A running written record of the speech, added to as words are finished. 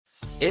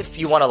If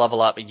you want to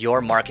level up your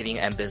marketing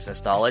and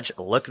business knowledge,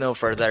 look no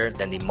further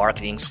than the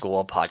Marketing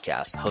School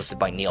podcast, hosted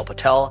by Neil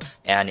Patel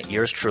and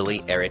yours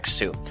truly, Eric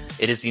Su.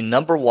 It is the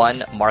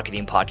 #1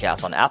 marketing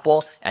podcast on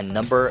Apple and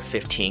number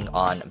 15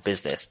 on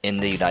business in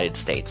the United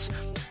States.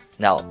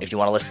 Now, if you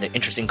want to listen to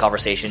interesting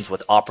conversations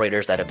with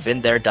operators that have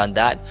been there, done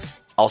that,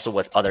 also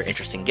with other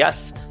interesting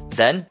guests,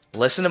 then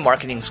listen to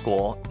Marketing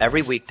School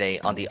every weekday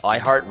on the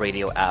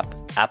iHeartRadio app,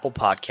 Apple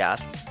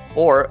Podcasts,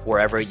 or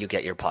wherever you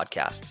get your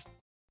podcasts.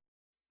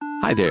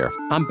 Hi there,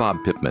 I'm Bob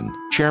Pittman,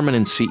 Chairman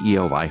and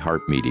CEO of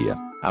iHeartMedia.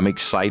 I'm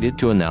excited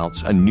to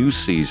announce a new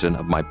season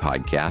of my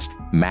podcast,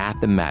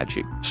 Math and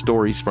Magic,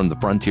 Stories from the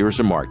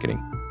Frontiers of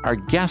Marketing. Our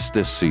guests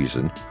this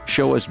season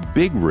show us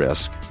big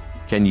risk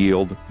can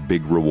yield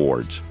big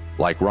rewards,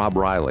 like Rob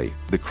Riley,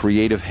 the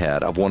creative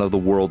head of one of the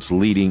world's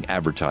leading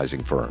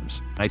advertising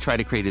firms. I try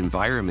to create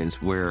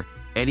environments where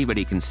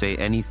anybody can say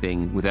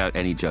anything without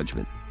any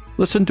judgment.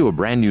 Listen to a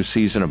brand new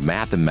season of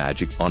Math and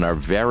Magic on our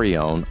very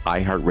own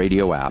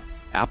iHeartRadio app,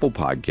 Apple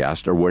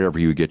Podcast, or wherever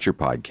you get your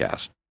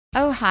podcast.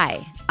 Oh,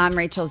 hi, I'm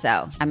Rachel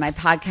Zoe, and my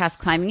podcast,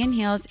 Climbing in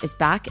Heels, is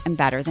back and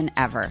better than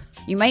ever.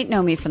 You might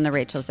know me from the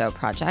Rachel Zoe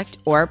Project,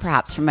 or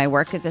perhaps from my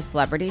work as a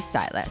celebrity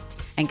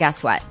stylist. And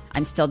guess what?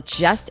 I'm still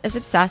just as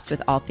obsessed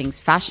with all things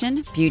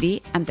fashion,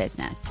 beauty, and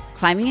business.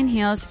 Climbing in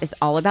Heels is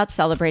all about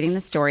celebrating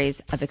the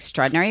stories of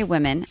extraordinary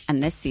women,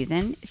 and this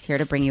season is here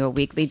to bring you a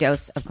weekly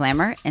dose of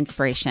glamour,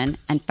 inspiration,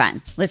 and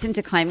fun. Listen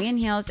to Climbing in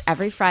Heels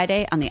every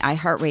Friday on the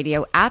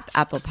iHeartRadio app,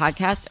 Apple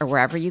Podcasts, or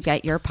wherever you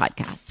get your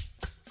podcasts.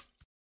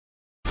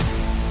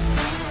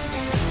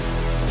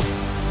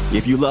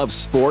 If you love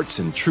sports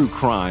and true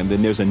crime,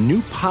 then there's a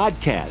new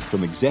podcast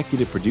from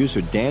executive producer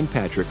Dan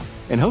Patrick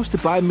and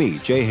hosted by me,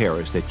 Jay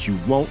Harris, that you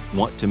won't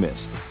want to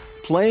miss.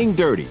 Playing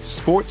Dirty: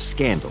 Sports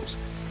Scandals.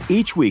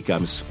 Each week,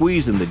 I'm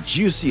squeezing the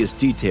juiciest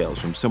details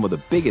from some of the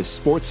biggest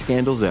sports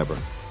scandals ever.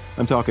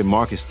 I'm talking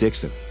Marcus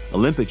Dixon,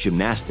 Olympic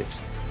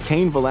gymnastics,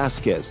 Cain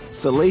Velasquez,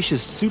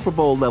 salacious Super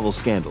Bowl-level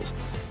scandals.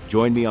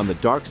 Join me on the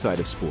dark side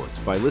of sports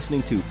by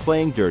listening to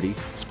Playing Dirty: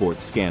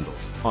 Sports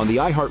Scandals on the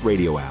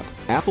iHeartRadio app,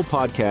 Apple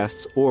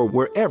Podcasts, or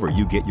wherever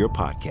you get your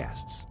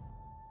podcasts.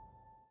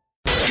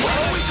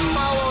 Always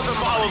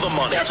follow the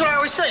money. That's what I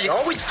always say. You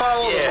always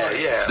follow the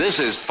money. Yeah. This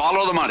is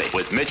Follow the Money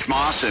with Mitch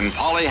Moss and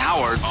Paulie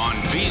Howard on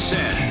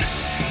VSiN.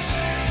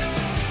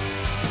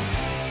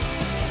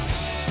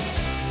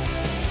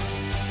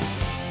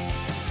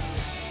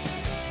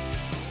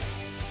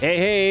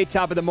 Hey,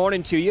 top of the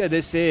morning to you.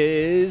 This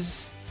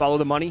is Follow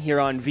the Money here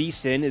on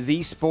VSiN,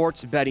 the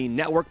Sports Betting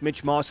Network.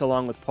 Mitch Moss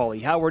along with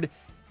Paulie Howard.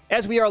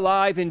 As we are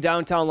live in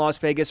downtown Las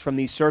Vegas from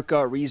the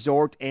Circa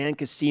Resort and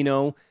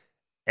Casino,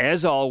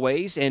 as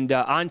always, and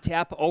on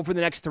tap over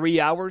the next 3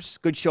 hours.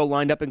 Good show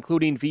lined up,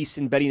 including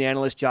VSiN betting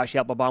analyst Josh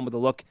Applebaum with a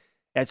look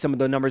at some of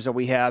the numbers that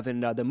we have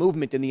and the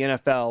movement in the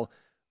NFL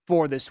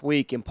for this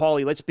week. And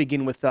Paulie, let's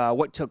begin with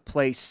what took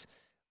place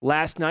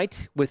last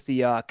night with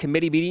the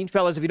committee meeting.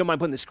 Fellas, if you don't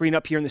mind putting the screen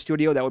up here in the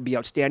studio, that would be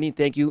outstanding.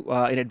 Thank you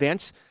in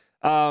advance.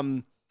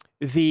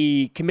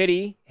 The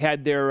committee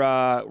had their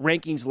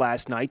rankings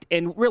last night,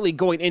 and really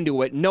going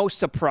into it, no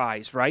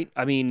surprise, right?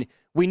 I mean,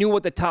 we knew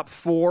what the top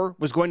 4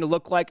 was going to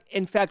look like.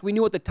 In fact, we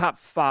knew what the top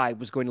 5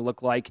 was going to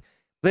look like.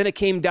 Then it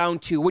came down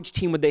to which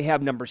team would they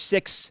have number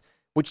 6,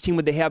 which team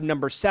would they have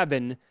number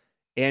 7,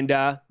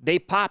 and they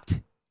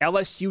popped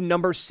LSU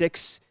number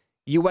 6,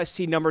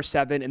 USC number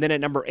 7, and then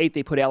at number 8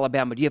 they put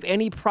Alabama. Do you have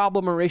any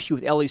problem or issue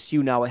with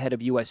LSU now ahead of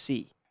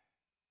USC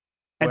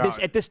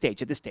at this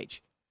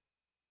stage?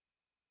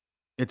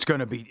 It's going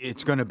to be.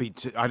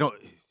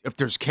 If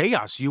there's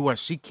chaos,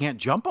 USC can't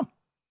jump them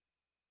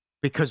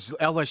because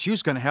LSU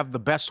is going to have the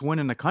best win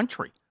in the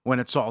country when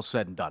it's all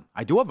said and done.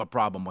 I do have a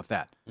problem with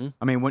that.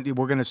 I mean,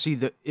 we're going to see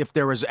that if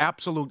there is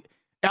absolute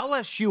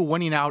LSU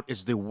winning out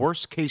is the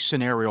worst case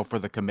scenario for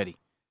the committee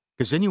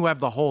because then you have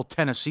the whole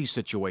Tennessee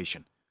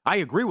situation. I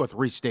agree with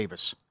Reese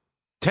Davis.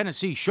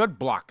 Tennessee should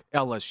block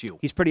LSU.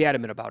 He's pretty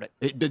adamant about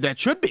it. That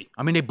should be.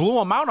 I mean, they blew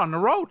them out on the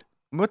road.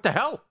 What the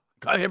hell?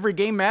 Every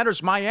game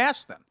matters my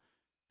ass then.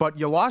 But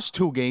you lost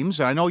 2 games,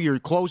 and I know you're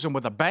closing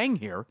with a bang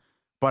here,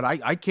 but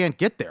I can't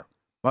get there.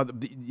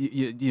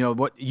 You know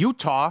what?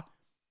 Utah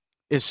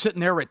is sitting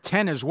there at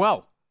 10 as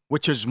well,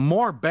 which is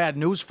more bad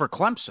news for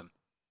Clemson.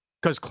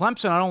 Because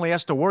Clemson not only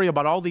has to worry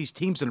about all these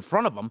teams in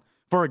front of them.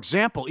 For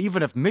example,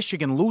 even if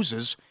Michigan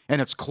loses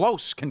and it's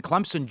close, can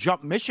Clemson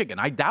jump Michigan?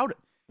 I doubt it.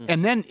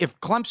 And then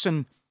if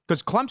Clemson,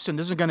 because Clemson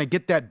isn't going to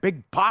get that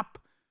big pop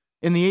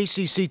in the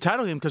ACC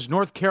title game because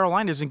North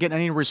Carolina isn't getting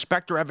any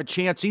respect or have a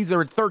chance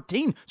either at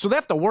 13. So they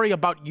have to worry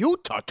about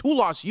Utah,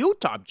 2-loss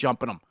Utah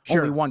jumping them. Sure.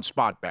 Only 1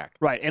 spot back.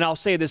 Right, and I'll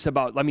say this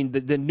about,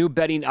 the new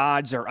betting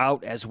odds are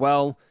out as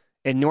well,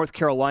 and North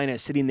Carolina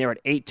is sitting there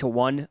at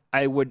 8-1.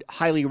 I would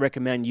highly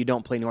recommend you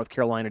don't play North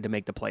Carolina to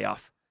make the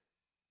playoff.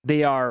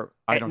 They are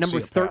at number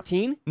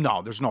 13.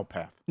 No, there's no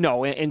path.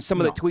 No, and some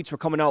of the tweets were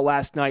coming out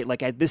last night,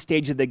 like at this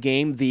stage of the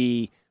game,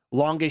 the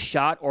longest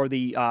shot or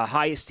the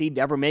highest seed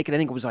to ever make it. I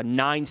think it was a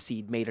 9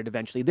 seed made it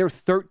eventually. They're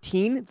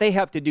 13. They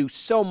have to do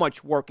so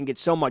much work and get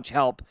so much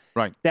help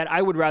right. that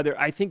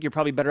I think you're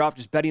probably better off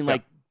just betting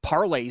like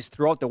parlays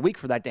throughout the week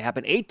for that to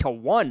happen.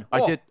 8-1.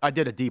 Oh, I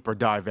did a deeper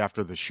dive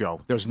after the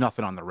show. There's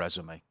nothing on the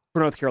resume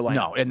for North Carolina.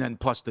 No, and then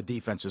plus the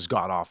defense is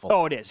god-awful.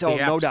 Oh, it is. Oh,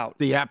 no doubt.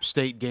 The App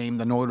State game,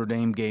 the Notre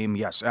Dame game,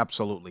 yes,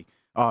 absolutely.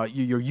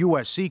 Your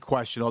USC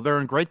question, they're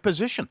in great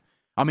position.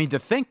 I mean, to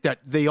think that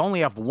they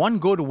only have one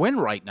good win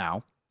right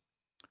now,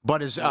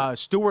 but as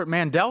Stuart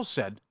Mandel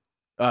said,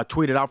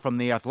 tweeted out from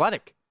The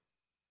Athletic,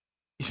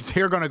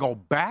 they're going to go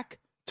back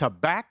to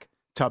back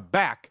to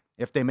back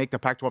if they make the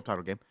Pac-12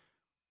 title game.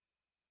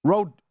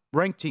 Road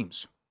ranked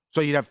teams. So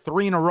you'd have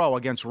 3 in a row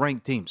against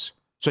ranked teams.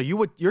 So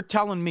you're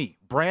telling me,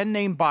 brand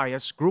name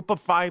bias, group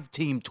of 5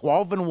 team,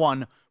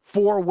 12-1,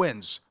 4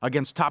 wins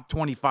against top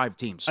 25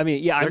 teams. I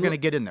mean, yeah, they're going to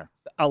get in there.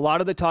 A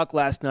lot of the talk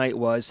last night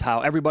was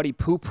how everybody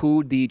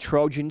poo-pooed the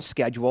Trojan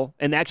schedule,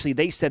 and actually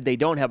they said they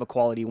don't have a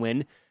quality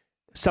win.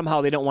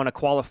 Somehow they don't want to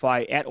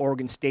qualify at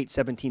Oregon State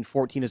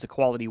 17-14 as a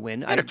quality win.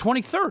 They're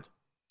 23rd.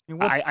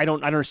 I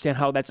don't understand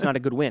how that's not a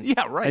good win.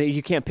 Yeah, right.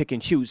 You can't pick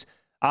and choose.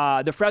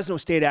 The Fresno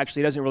State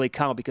actually doesn't really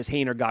count because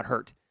Haener got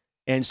hurt.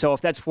 And so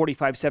if that's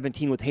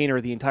 45-17 with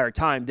Haener the entire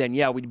time, then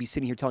yeah, we'd be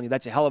sitting here telling you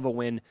that's a hell of a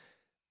win.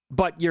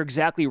 But you're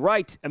exactly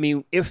right. I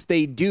mean, if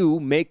they do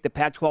make the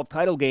Pac-12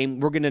 title game,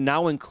 we're going to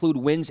now include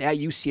wins at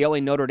UCLA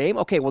and Notre Dame.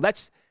 Okay, well,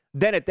 that's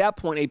then at that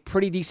point a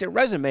pretty decent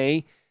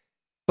resume.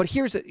 But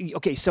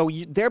so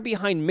they're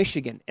behind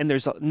Michigan, and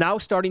there's now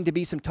starting to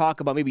be some talk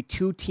about maybe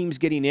 2 teams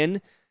getting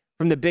in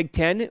from the Big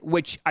Ten,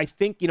 which I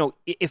think,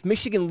 if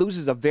Michigan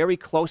loses a very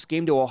close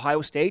game to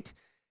Ohio State,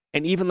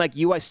 and even like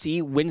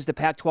USC wins the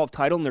Pac-12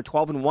 title and they're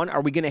 12-1,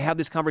 are we going to have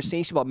this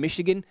conversation about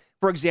Michigan,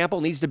 for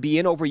example, needs to be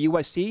in over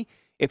USC?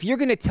 If you're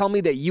going to tell me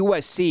that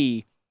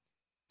USC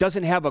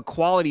doesn't have a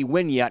quality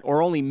win yet,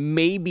 or only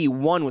maybe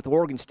one with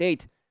Oregon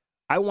State,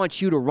 I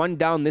want you to run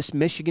down this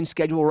Michigan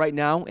schedule right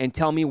now and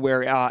tell me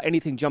where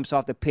anything jumps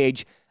off the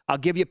page. I'll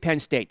give you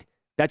Penn State.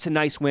 That's a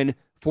nice win,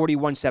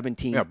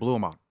 41-17. Yeah, blew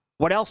them out.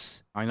 What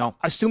else? I know.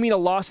 Assuming a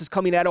loss is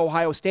coming at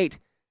Ohio State.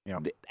 Yeah.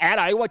 At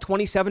Iowa,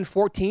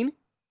 27-14.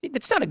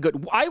 That's not a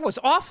good. Iowa's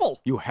awful.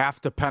 You have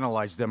to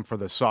penalize them for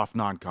the soft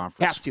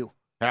non-conference.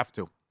 Have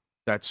to.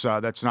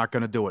 That's not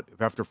going to do it.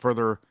 After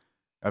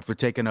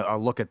taking a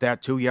look at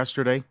that too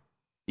yesterday,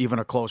 even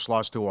a close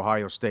loss to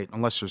Ohio State,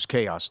 unless there's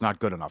chaos, not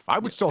good enough. I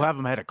would still have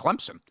them ahead of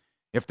Clemson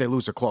if they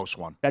lose a close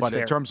one. That's but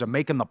fair. In terms of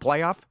making the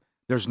playoff,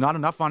 there's not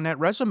enough on that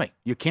resume.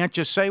 You can't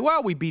just say,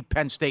 well, we beat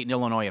Penn State and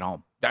Illinois at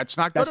home. That's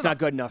not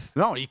good enough.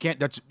 No, you can't.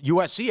 That's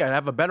USC. I'd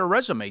have a better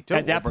resume, too.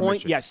 At that point,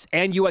 Michigan. yes.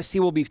 And USC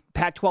will be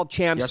Pac-12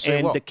 champs. Yes, they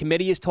and will. The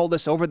committee has told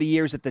us over the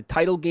years that the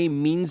title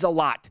game means a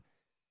lot.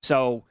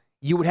 So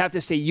you would have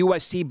to say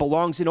USC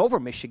belongs in over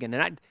Michigan.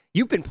 And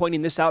you've been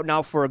pointing this out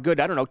now for a good,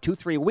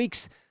 2-3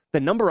 weeks. The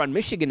number on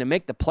Michigan to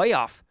make the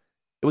playoff,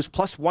 it was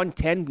plus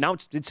 110. Now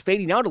it's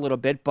fading out a little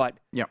bit, but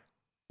yeah,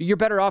 you're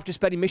better off just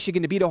betting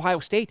Michigan to beat Ohio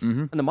State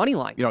on the money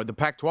line. The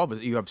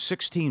Pac-12, you have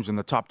 6 teams in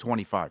the top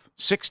 25.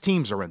 6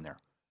 teams are in there.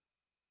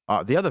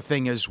 The other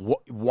thing is,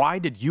 why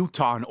did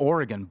Utah and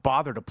Oregon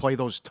bother to play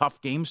those tough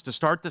games to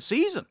start the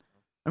season?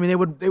 I mean,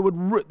 they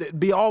would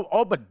be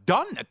all but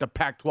done at the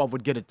Pac-12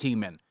 would get a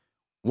team in.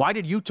 Why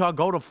did Utah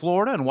go to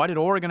Florida, and why did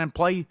Oregon and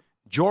play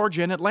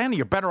Georgia and Atlanta?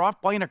 You're better off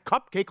playing a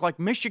cupcake like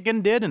Michigan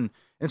did and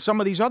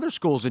some of these other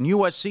schools, and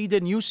USC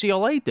did and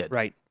UCLA did.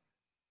 Right.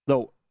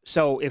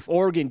 So if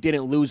Oregon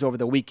didn't lose over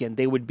the weekend,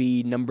 they would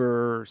be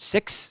number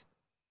 6,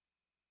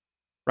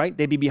 right?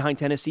 They'd be behind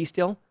Tennessee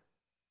still.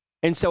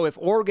 And so if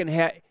Oregon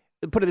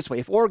put it this way,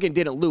 if Oregon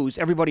didn't lose,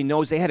 everybody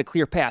knows they had a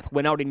clear path,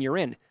 went out and you're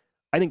in.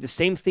 I think the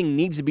same thing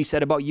needs to be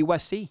said about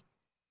USC.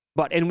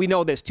 And we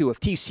know this too, if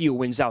TCU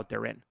wins out,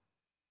 they're in.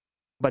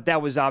 But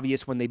that was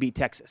obvious when they beat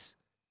Texas.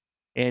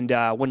 And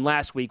when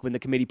last week, when the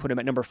committee put them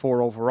at number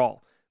 4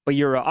 overall. But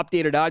your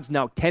updated odds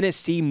now,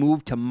 Tennessee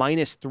moved to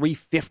minus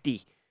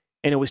 350.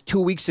 And it was 2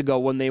 weeks ago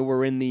when they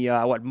were in the,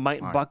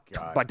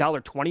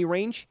 $1.20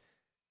 range.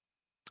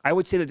 I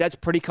would say that that's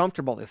pretty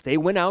comfortable. If they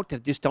win out,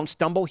 just don't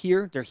stumble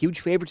here. They're huge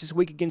favorites this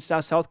week against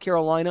South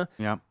Carolina.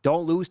 Yeah.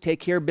 Don't lose, take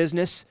care of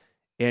business.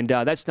 And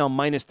that's now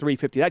minus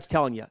 350. That's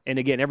telling you. And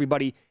again,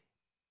 everybody,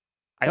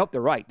 I hope they're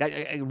right.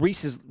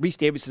 Reese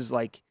Davis is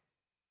like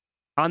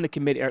on the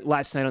committee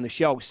last night on the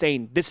show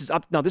saying, this is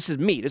up. Now, this is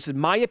me. This is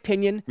my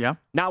opinion. Yeah.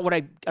 Not what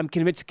I'm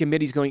convinced the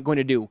committee's going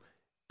to do.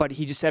 But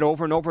he just said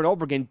over and over and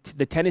over again,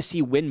 the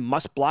Tennessee win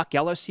must block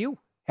LSU.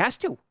 Has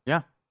to.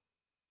 Yeah.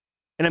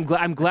 And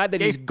I'm glad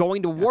that he's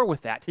going to war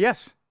with that.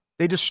 Yes.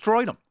 They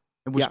destroyed them.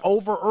 It was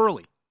over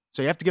early.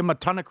 So you have to give them a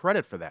ton of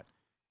credit for that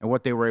and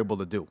what they were able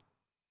to do.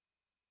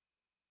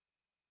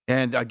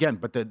 And again,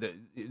 but the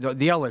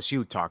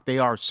LSU talk, they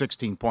are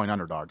 16-point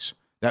underdogs.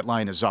 That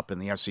line is up in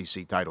the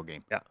SEC title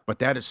game. Yeah. But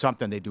that is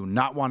something they do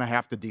not want to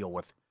have to deal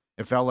with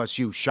if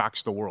LSU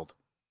shocks the world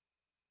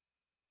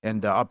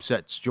and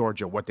upsets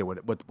Georgia. What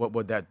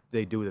would that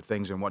they do the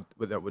things and what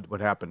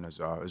would happen as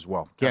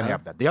well. Can't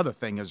have that. The other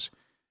thing is,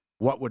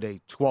 what would a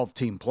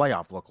 12-team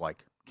playoff look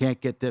like? Can't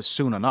get this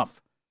soon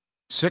enough.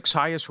 6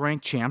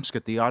 highest-ranked champs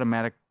get you're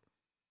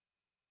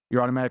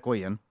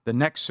automatically in. The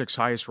next 6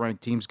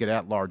 highest-ranked teams get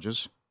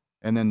at-larges.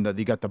 And then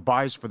you got the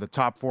buys for the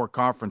top 4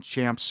 conference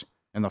champs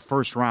in the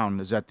first round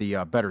is at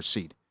the better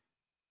seed.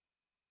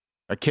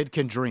 A kid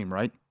can dream,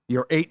 right?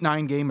 Your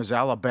 8-9 game is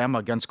Alabama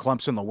against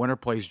Clemson. The winner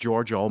plays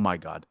Georgia. Oh, my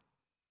God.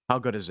 How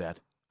good is that?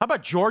 How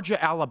about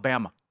Georgia,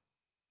 Alabama?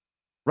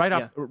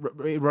 Right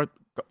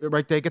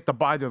they get the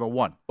bye. They're the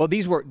one. Well,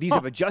 these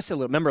have adjusted a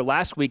little. Remember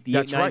last week the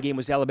 8-9 game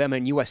was Alabama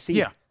and USC.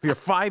 Yeah. For your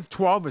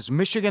 5-12 is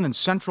Michigan and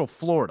Central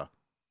Florida.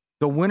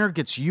 The winner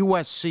gets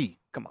USC.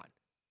 Come on.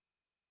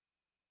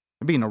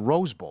 It'd be in a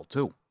Rose Bowl,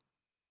 too.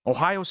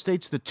 Ohio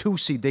State's the 2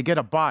 seed. They get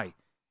a bye.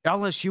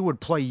 LSU would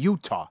play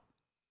Utah.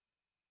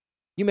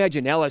 You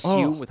imagine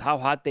LSU with how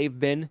hot they've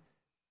been,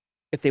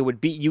 if they would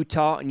beat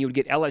Utah and you would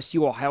get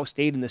LSU, Ohio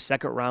State in the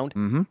second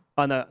round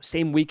on the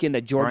same weekend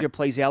that Georgia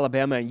plays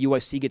Alabama and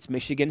USC gets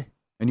Michigan.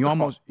 And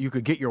you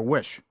could get your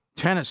wish.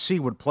 Tennessee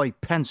would play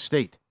Penn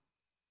State.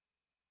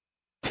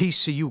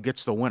 TCU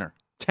gets the winner.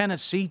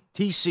 Tennessee,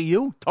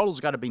 TCU, total's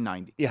got to be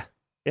 90. Yeah.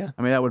 I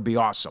mean, that would be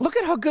awesome. Look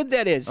at how good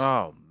that is.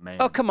 Oh, man.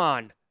 Oh, come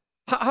on.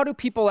 How do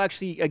people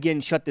actually,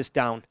 again, shut this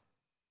down?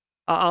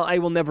 I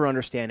will never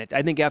understand it.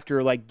 I think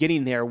after,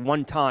 getting there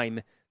one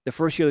time, the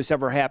first year this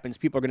ever happens,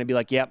 people are going to be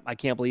like, yep, I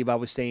can't believe I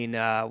was saying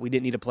we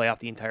didn't need a playoff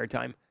the entire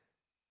time.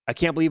 I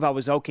can't believe I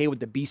was okay with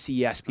the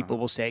BCS, people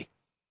will say.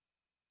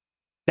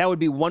 That would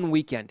be one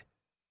weekend.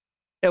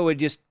 It would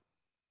just...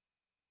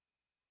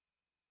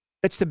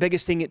 That's the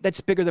biggest thing. That's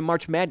bigger than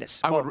March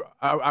Madness.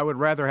 I would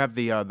rather have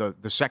the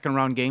second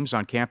round games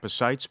on campus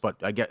sites, but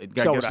I guess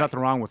nothing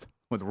wrong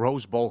with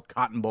Rose Bowl,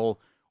 Cotton Bowl,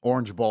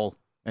 Orange Bowl,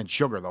 and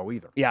Sugar though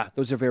either. Yeah,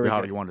 those are very good.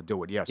 How you want to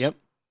do it? Yes. Yep.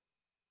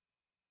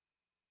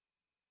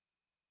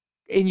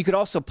 And you could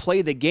also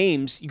play the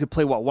games. You could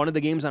play one of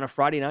the games on a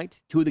Friday night,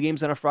 2 of the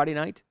games on a Friday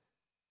night.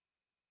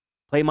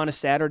 Play them on a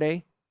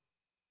Saturday.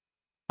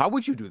 How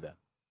would you do that?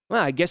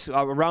 Well, I guess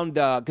around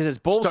because it's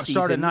bowl season.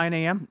 Start at 9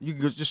 a.m. You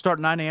could just start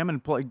at 9 a.m.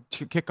 and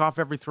kick off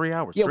every 3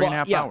 hours,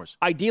 3.5 hours.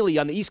 Ideally,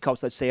 on the East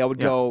Coast, let's say I would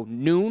go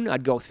noon,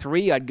 I'd go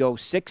 3, I'd go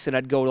 6, and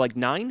I'd go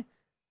 9,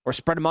 or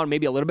spread them out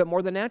maybe a little bit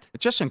more than that.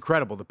 It's just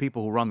incredible the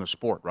people who run the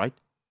sport, right?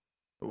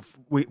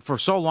 For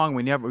so long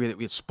we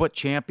had split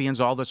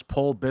champions, all this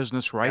poll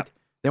business, right? Yep.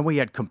 Then we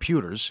had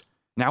computers.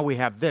 Now we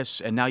have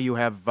this, and now you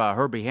have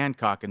Herbie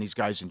Hancock and these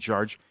guys in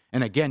charge.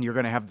 And again, you're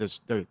going to have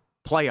the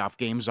playoff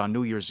games on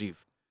New Year's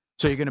Eve.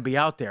 So you're going to be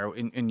out there,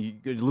 and you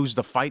lose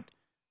the fight,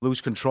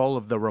 lose control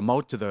of the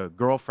remote to the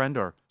girlfriend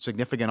or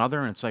significant other,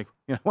 and it's like,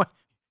 you know what?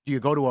 Do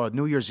you go to a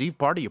New Year's Eve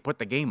party? You put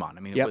the game on.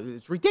 I mean,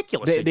 it's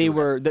ridiculous. The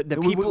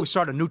people. We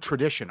start a new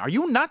tradition. Are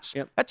you nuts?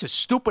 Yep. That's as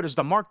stupid as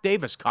the Mark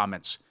Davis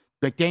comments.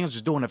 McDaniels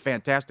is doing a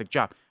fantastic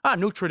job.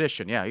 New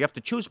tradition. Yeah, you have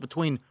to choose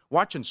between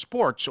watching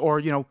sports or,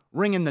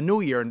 ring in the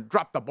new year and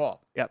drop the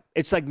ball. Yeah,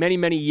 it's like many,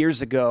 many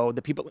years ago,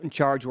 the people in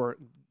charge were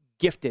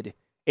gifted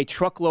a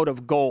truckload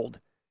of gold.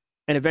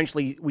 And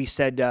eventually we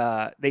said,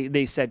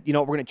 they said,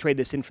 we're going to trade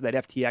this in for that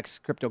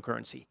FTX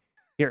cryptocurrency.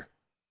 Here.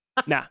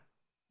 Nah,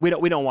 we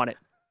don't want it.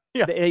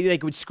 Yeah. They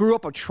would screw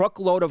up a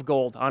truckload of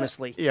gold,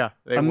 honestly. Yeah.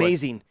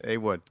 Amazing. They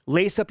would.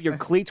 Lace up your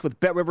cleats with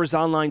BetRivers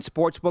Online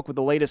Sportsbook with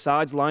the latest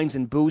odds, lines,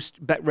 and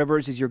boost.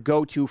 BetRivers is your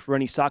go-to for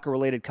any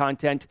soccer-related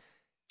content.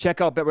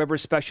 Check out BetRivers'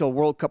 special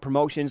World Cup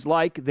promotions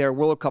like their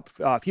World Cup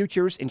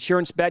futures,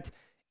 insurance bet,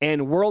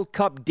 and World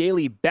Cup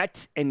daily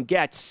bet and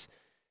gets.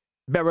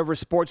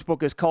 BetRivers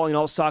Sportsbook is calling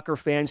all soccer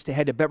fans to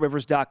head to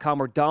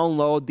BetRivers.com or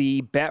download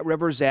the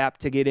BetRivers app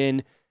to get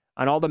in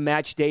on all the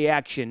match day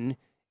action.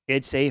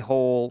 It's a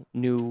whole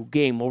new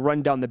game. We'll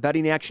run down the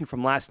betting action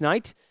from last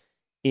night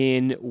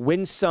in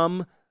Win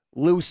Some,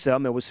 Lose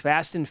Some. It was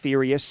fast and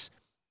furious.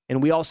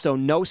 And we also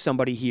know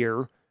somebody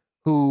here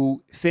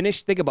who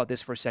finished, think about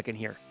this for a second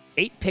here,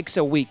 8 picks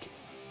a week,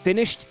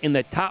 finished in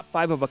the top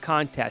 5 of a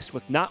contest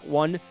with not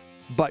one,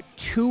 but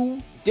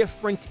 2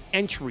 different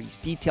entries.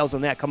 Details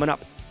on that coming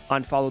up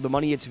on Follow the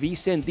Money. It's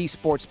VSiN, the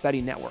Sports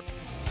Betting Network.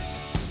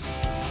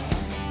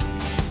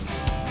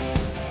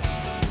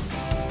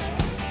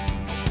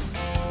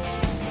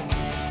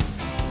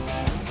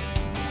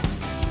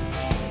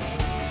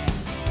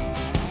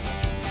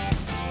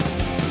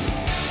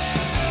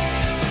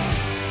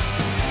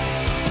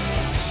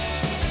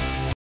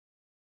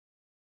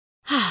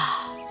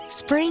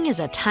 Spring is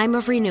a time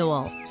of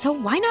renewal, so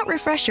why not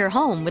refresh your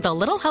home with a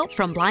little help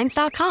from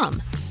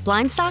Blinds.com?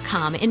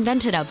 Blinds.com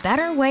invented a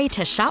better way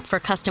to shop for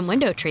custom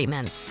window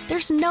treatments.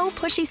 There's no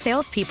pushy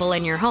salespeople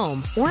in your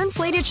home or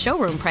inflated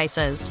showroom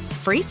prices.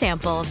 Free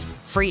samples,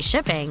 free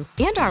shipping,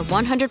 and our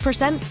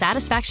 100%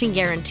 satisfaction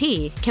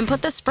guarantee can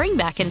put the spring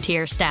back into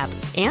your step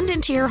and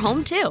into your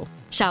home, too.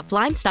 Shop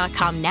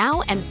Blinds.com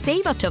now and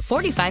save up to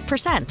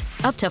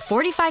 45%. Up to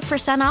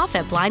 45% off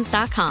at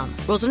Blinds.com.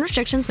 Rules and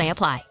restrictions may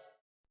apply.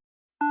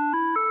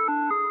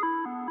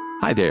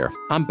 Hi there,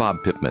 I'm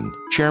Bob Pittman,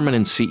 Chairman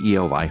and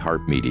CEO of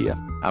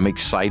iHeartMedia. I'm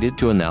excited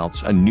to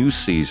announce a new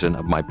season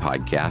of my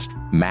podcast,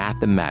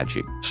 Math and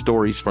Magic,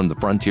 Stories from the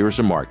Frontiers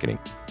of Marketing.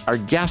 Our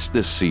guests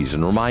this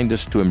season remind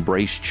us to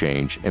embrace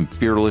change and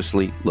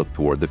fearlessly look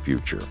toward the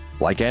future.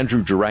 Like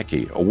Andrew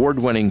Jarecki,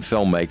 award-winning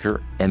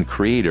filmmaker and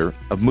creator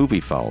of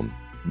MoviePhone.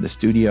 The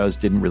studios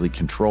didn't really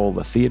control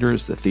the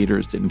theaters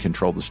didn't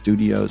control the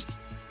studios.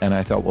 And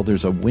I thought, well,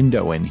 there's a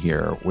window in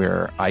here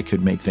where I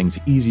could make things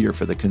easier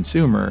for the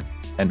consumer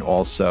and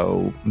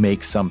also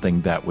make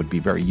something that would be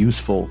very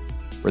useful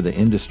for the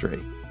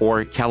industry.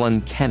 Or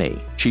Kellen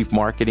Kenny, Chief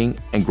Marketing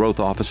and Growth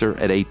Officer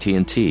at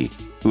AT&T,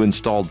 who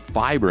installed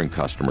fiber in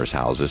customers'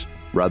 houses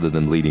rather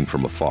than leading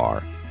from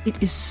afar.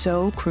 It is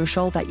so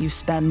crucial that you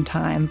spend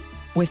time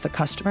with the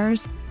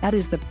customers. That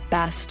is the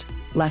best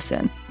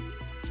lesson.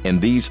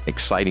 In these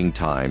exciting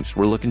times,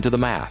 we're looking to the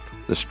math,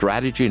 the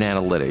strategy and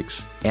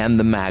analytics, and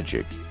the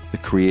magic, the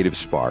creative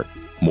spark,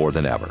 more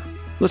than ever.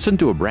 Listen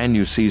to a brand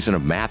new season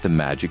of Math and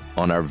Magic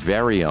on our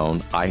very own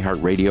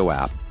iHeartRadio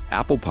app,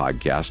 Apple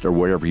Podcast, or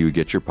wherever you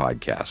get your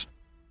podcast.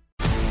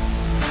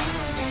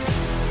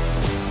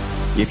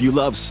 If you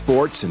love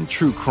sports and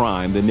true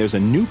crime, then there's a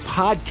new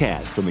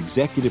podcast from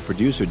executive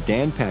producer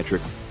Dan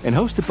Patrick and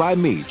hosted by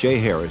me, Jay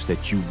Harris,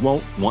 that you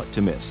won't want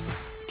to miss.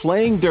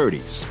 Playing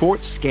Dirty: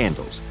 Sports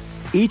Scandals.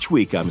 Each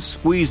week, I'm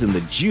squeezing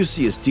the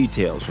juiciest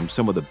details from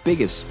some of the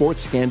biggest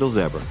sports scandals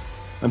ever.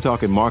 I'm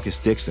talking Marcus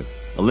Dixon,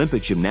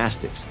 Olympic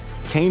gymnastics,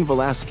 Cain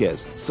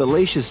Velasquez,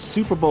 salacious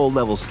Super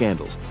Bowl-level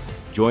scandals.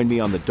 Join me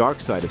on the dark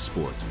side of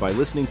sports by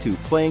listening to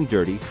Playing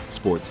Dirty: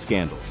 Sports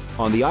Scandals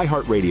on the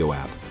iHeartRadio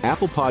app,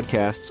 Apple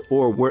Podcasts,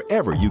 or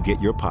wherever you get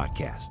your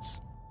podcasts.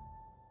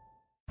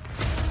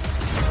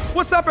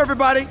 What's up,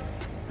 everybody?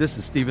 This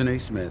is Stephen A.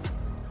 Smith.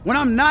 When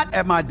I'm not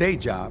at my day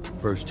job,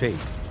 First Take,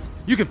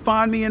 you can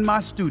find me in my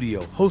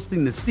studio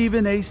hosting the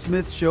Stephen A.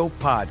 Smith Show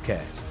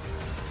podcast.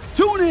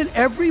 Tune in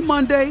every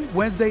Monday,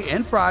 Wednesday,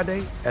 and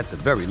Friday, at the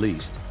very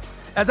least,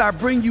 as I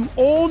bring you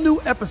all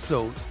new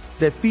episodes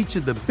that feature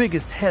the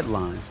biggest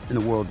headlines in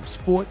the world of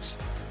sports,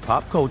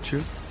 pop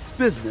culture,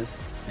 business,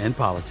 and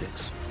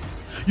politics.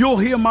 You'll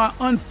hear my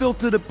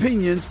unfiltered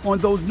opinions on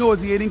those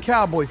nauseating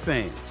Cowboy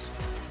fans,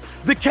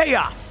 the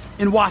chaos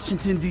in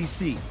Washington,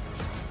 D.C.,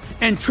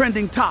 and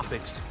trending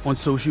topics on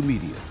social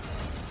media,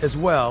 as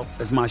well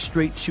as my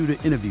straight shooter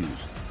interviews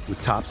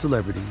with top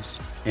celebrities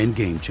and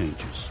game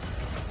changers.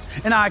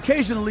 And I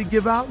occasionally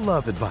give out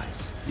love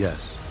advice.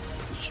 Yes,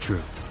 it's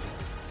true.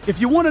 If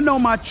you want to know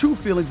my true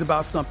feelings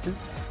about something,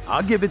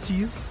 I'll give it to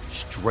you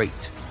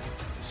straight.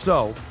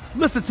 So,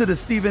 listen to the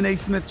Stephen A.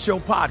 Smith Show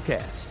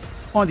podcast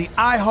on the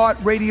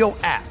iHeartRadio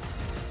app,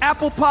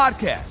 Apple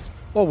Podcasts,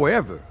 or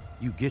wherever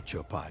you get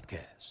your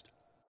podcast.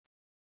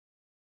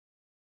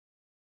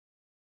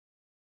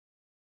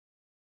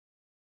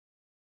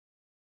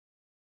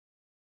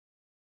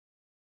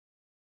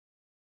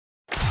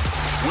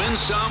 Win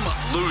Some,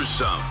 Lose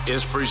Some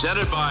is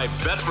presented by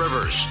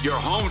BetRivers, your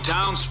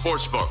hometown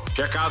sportsbook.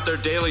 Check out their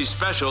daily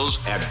specials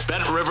at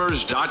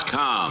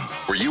BetRivers.com.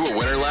 Were you a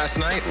winner last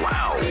night?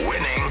 Wow,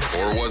 winning.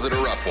 Or was it a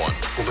rough one?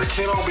 Well, they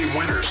can't all be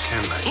winners,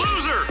 can they?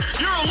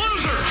 Loser! You're a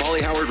loser!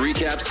 Paulie Howard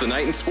recaps the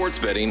night in sports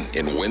betting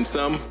in Win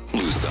Some,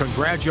 Lose Some.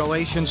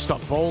 Congratulations to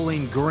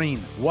Bowling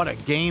Green. What a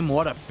game,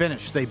 what a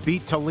finish. They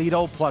beat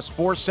Toledo plus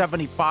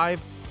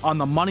 475 on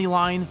the money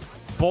line.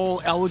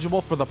 Bowl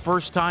eligible for the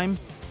first time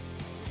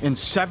in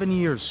 7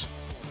 years.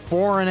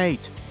 4-8,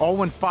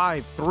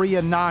 0-5,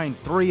 3-9,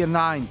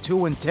 3-9,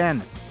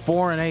 2-10,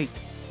 4-8.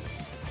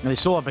 And they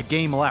still have a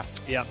game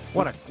left. Yep.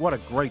 What a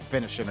great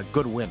finish and a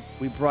good win.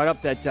 We brought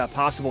up that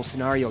possible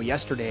scenario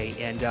yesterday,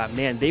 and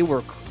man,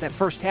 that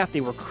first half they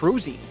were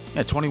cruising.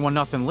 Yeah,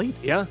 21-0 lead.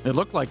 Yeah. It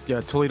looked like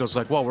Toledo's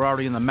like, well, we're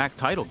already in the MAC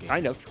title game.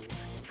 Kind of.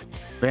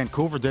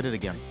 Vancouver did it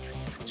again.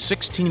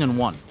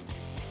 16-1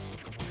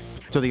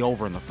 to the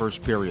over in the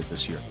first period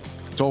this year.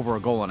 It's over a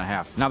goal and a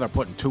half. Now they're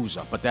putting twos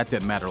up, but that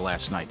didn't matter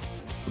last night.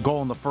 A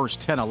goal in the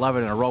first 10,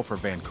 11 in a row for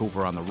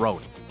Vancouver on the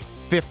road.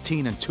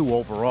 15-2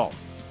 overall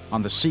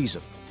on the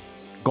season.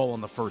 Goal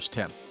in the first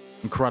 10.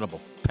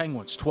 Incredible.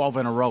 Penguins, 12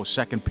 in a row,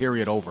 second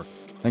period over,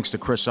 thanks to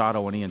Chris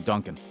Otto and Ian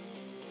Duncan.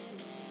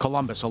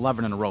 Columbus,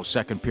 11 in a row,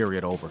 second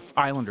period over.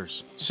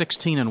 Islanders,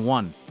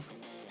 16-1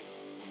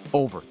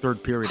 over,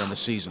 third period on the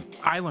season.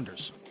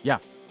 Islanders, yeah.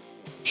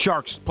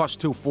 Sharks, plus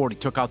 240,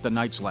 took out the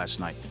Knights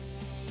last night.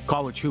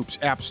 College hoops,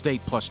 App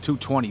State, plus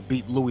 220,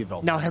 beat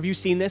Louisville. Now, have you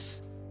seen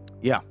this?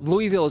 Yeah.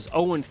 Louisville is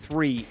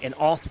 0-3, and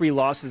all three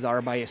losses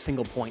are by a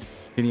single point.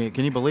 Can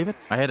you believe it?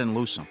 I hadn't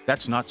lose them.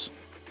 That's nuts.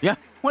 Yeah.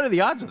 What are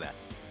the odds of that?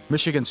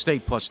 Michigan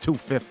State, plus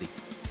 250,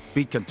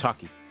 beat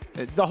Kentucky.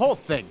 The whole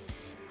thing.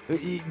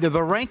 The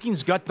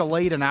rankings got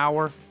delayed an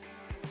hour.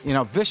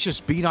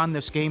 Vicious beat on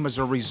this game as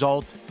a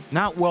result.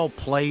 Not well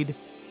played.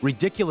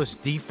 Ridiculous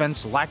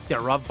defense, lack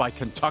thereof, by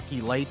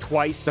Kentucky late.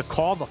 Twice. The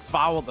call, the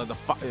foul,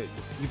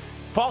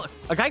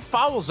 a guy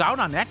fouls out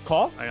on that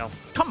call? I know.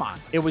 Come on.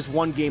 It was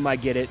one game, I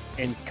get it,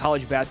 and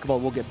college basketball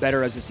will get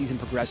better as the season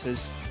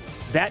progresses.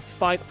 That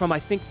fight from, I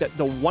think,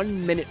 the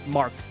 1 minute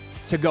mark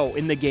to go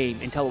in the game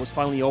until it was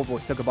finally over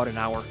took about an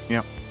hour.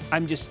 Yeah.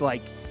 I'm just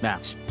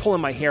just pulling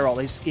my hair out.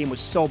 This game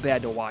was so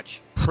bad to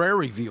watch.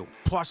 Prairie View,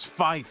 plus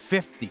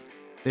 550.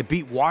 They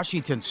beat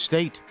Washington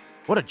State.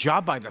 What a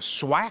job by the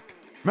SWAC.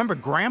 Remember,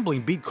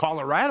 Grambling beat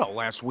Colorado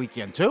last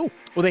weekend, too.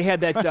 Well, they had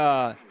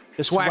that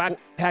the SWAC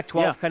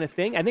Pac-12 kind of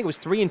thing. I think it was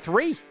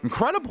 3-3.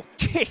 Incredible.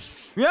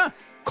 Jeez. Yeah.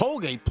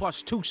 Colgate,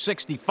 plus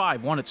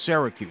 265, won at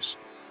Syracuse.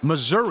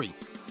 Missouri,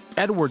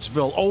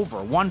 Edwardsville over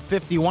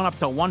 151 up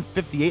to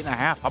 158.5.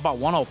 How about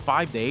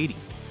 105 to 80?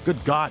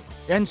 Good God.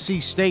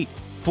 NC State,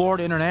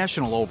 Florida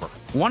International over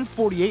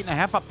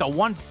 148.5 up to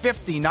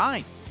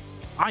 159.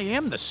 I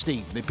am the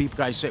steam, the people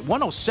guys say.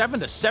 107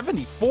 to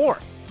 74.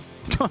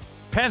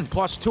 Penn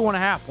plus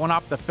 2.5, one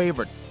off the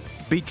favorite.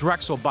 Beat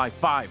Drexel by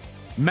 5.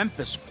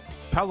 Memphis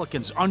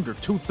Pelicans under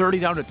 230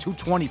 down to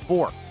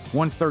 224.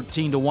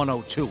 113 to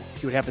 102.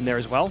 See what happened there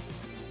as well?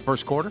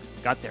 First quarter?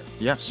 Got there.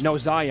 Yes. No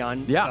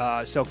Zion.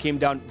 Yeah. So came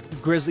down.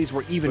 Grizzlies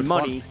were even Good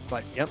money, fun.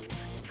 but yep.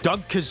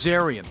 Doug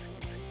Kazarian,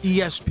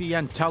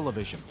 ESPN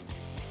Television,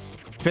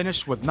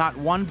 finished with not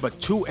one but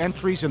 2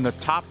 entries in the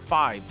top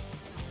 5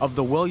 of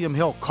the William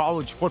Hill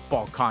College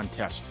Football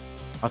Contest.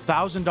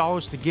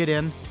 $1,000 to get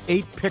in,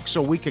 8 picks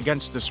a week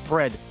against the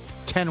spread,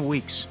 10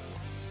 weeks.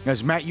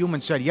 As Matt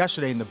Heumann said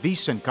yesterday in the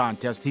VSiN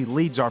contest, he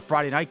leads our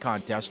Friday night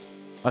contest,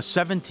 a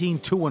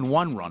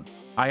 17-2-1 run.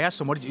 I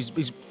asked him,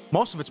 he's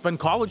most of it's been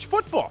college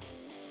football.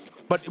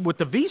 But with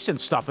the VSiN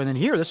stuff, and in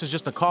here, this is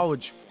just a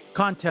college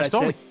contest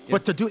only.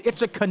 But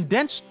it's a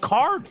condensed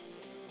card.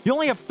 You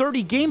only have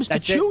 30 games to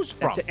choose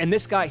from. That's it. And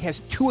this guy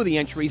has 2 of the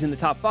entries in the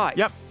top 5.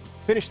 Yep.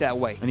 Finished that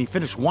way. And he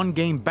finished 1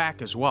 game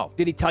back as well.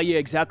 Did he tell you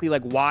exactly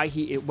why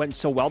it went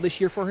so well this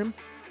year for him?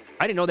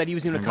 I didn't know that he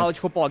was even a college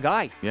football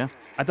guy. Yeah.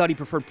 I thought he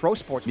preferred pro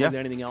sports more than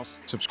anything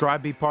else.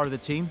 Subscribe, be part of the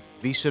team.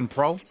 VSiN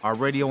Pro, our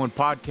radio and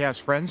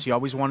podcast friends. You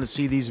always want to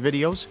see these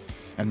videos.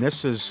 And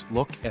this is,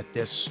 look at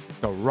this,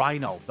 the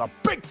rhino, the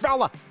big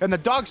fella. And the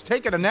dog's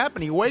taking a nap,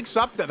 and he wakes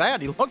up to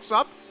that. He looks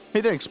up.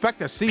 He didn't expect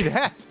to see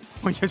that.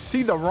 When you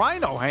see the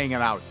rhino hanging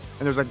out.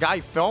 And there's a guy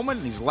filming,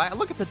 and he's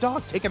look at the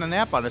dog taking a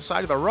nap on the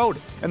side of the road.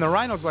 And the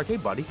rhino's like, hey,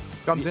 buddy.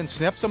 Comes in,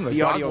 sniffs him. The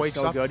dog wakes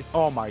up. Good.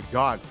 Oh, my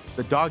God.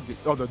 The dog,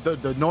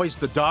 the noise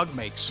the dog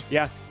makes.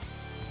 Yeah.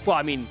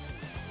 Well,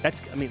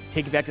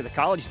 take it back to the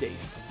college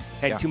days.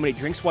 Had too many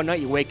drinks one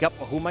night, you wake up,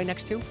 well, who am I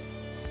next to?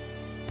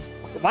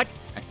 What?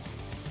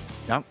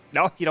 No,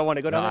 you don't want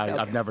to go down that?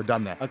 I've never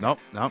done that. Okay.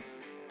 No.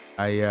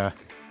 I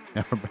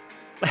never.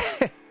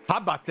 How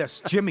about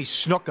this? Jimmy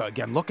Snuka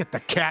again. Look at the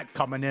cat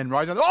coming in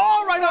right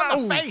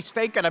on the face,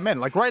 taking him in,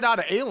 like right out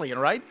of Alien,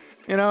 right?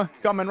 You know,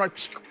 coming right.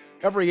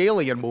 Every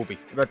Alien movie,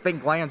 the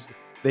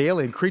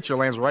alien creature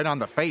lands right on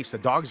the face. The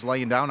dog's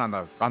laying down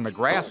on the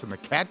grass, and the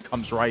cat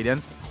comes right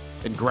in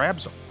and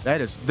grabs him.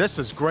 This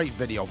is great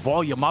video.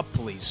 Volume up,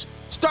 please.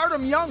 Start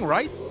him young,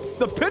 right?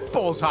 The pit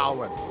bull's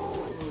howling,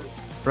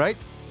 right?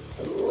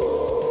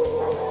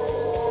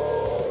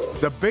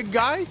 The big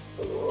guy,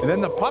 and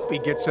then the puppy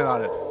gets in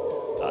on it.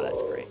 Oh,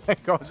 that's great.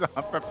 It goes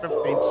on for 15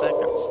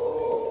 seconds.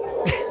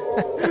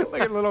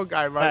 Look at the little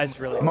guy, right? That's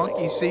really monkey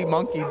funny. see,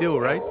 monkey do,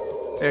 right?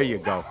 There you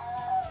go.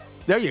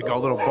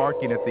 Little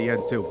barking at the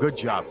end, too. Good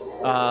job.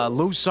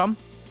 Lose some.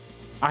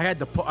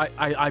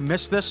 I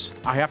missed this.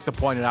 I have to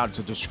point it out. It's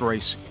a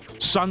disgrace.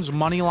 Suns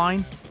money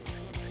line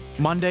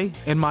Monday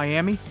in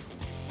Miami.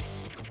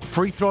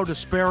 Free throw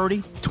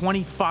disparity,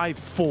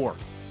 25-4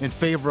 in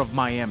favor of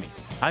Miami.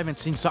 I haven't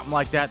seen something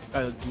like that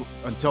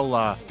until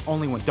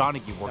only when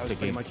Donaghy worked the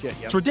game. Much it,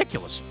 yep. It's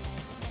ridiculous.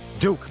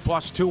 Duke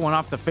plus 2 went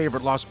off the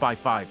favorite, lost by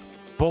 5.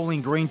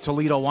 Bowling Green,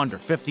 Toledo under,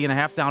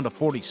 50.5 down to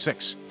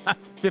 46.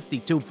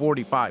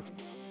 52-45.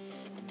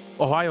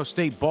 Ohio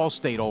State, Ball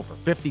State over,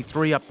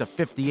 53 up to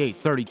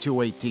 58,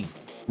 32-18.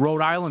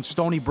 Rhode Island,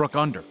 Stony Brook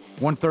under,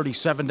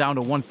 137 down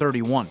to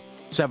 131,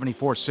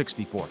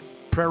 74-64.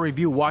 Prairie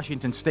View,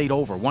 Washington State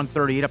over,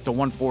 138 up to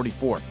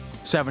 144,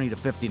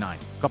 70-59.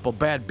 Couple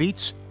bad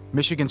beats.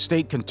 Michigan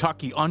State,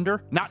 Kentucky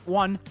under, not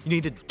 1. You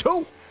needed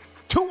 2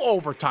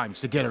 overtimes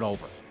to get it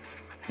over.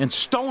 And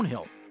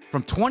Stonehill,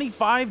 from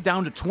 25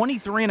 down to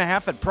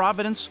 23.5 at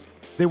Providence.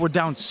 They were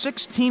down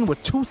 16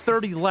 with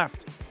 2:30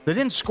 left. They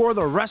didn't score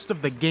the rest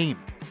of the game.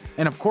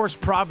 And, of course,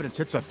 Providence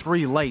hits a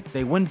 3 late.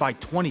 They win by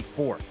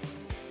 24.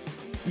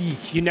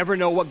 You never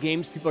know what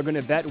games people are going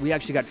to bet. We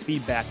actually got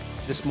feedback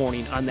this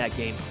morning on that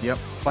game. Yep.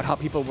 About how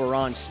people were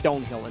on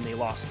Stonehill and they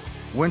lost.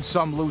 Win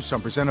some, lose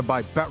some. Presented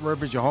by Bet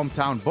Rivers, your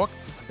hometown book.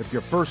 If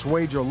your first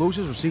wager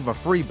loses, receive a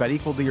free bet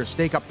equal to your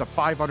stake up to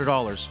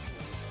 $500.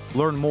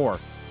 Learn more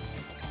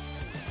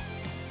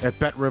at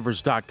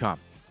betrivers.com.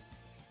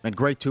 And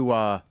great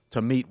to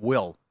meet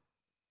Will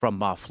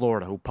from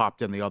Florida, who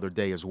popped in the other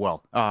day as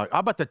well. How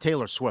about the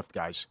Taylor Swift,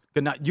 guys?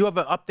 Do you have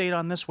an update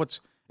on this?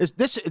 Is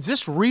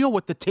this real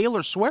with the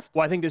Taylor Swift?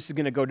 Well, I think this is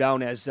going to go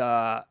down as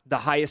the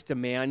highest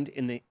demand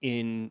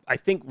in I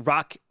think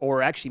rock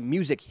or actually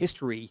music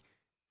history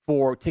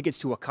for tickets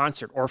to a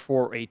concert or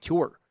for a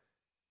tour.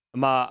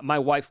 My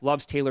wife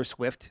loves Taylor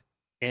Swift,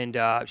 and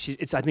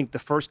it's I think the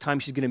first time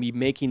she's going to be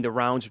making the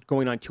rounds,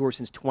 going on tour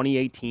since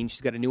 2018.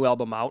 She's got a new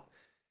album out,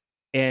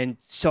 and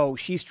so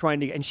she's trying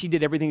to, and she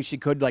did everything she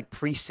could, like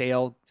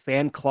pre-sale,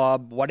 fan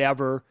club,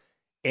 whatever.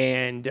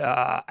 And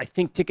I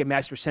think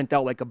Ticketmaster sent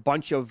out like a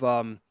bunch of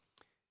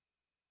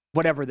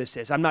whatever this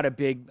is. I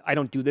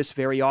don't do this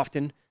very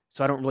often,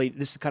 so I don't really,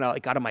 this is kind of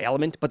like out of my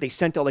element, but they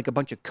sent out like a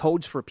bunch of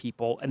codes for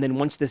people, and then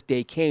once this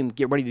day came,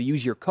 get ready to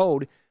use your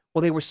code.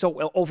 Well, they were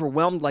so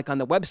overwhelmed, like on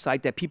the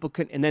website, that people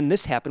couldn't, and then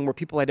this happened where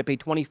people had to pay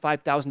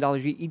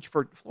 $25,000 each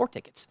for floor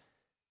tickets.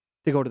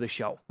 to go to the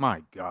show.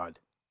 My God.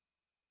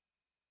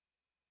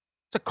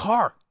 It's a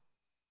car.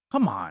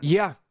 Come on.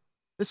 Yeah.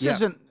 This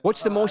isn't...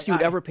 What's the most you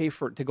would ever pay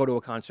to go to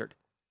a concert?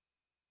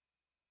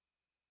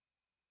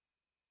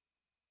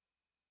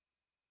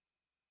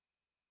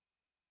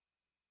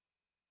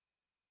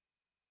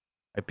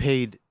 I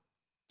paid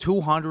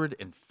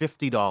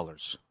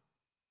 $250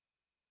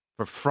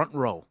 for front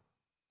row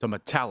to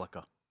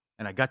Metallica,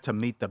 and I got to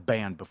meet the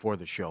band before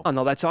the show. Oh,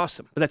 no, that's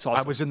awesome. But that's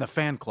awesome. I was in the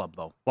fan club,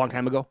 though. Long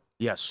time ago?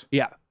 Yes.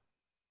 Yeah.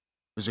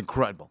 It was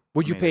incredible.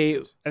 Would you pay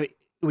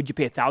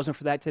 $1,000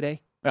 for that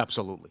today?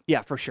 Absolutely.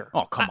 Yeah, for sure.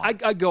 Oh, come on.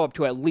 I'd go up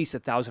to at least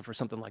 $1,000 for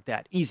something like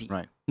that. Easy.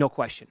 Right. No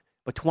question.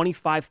 But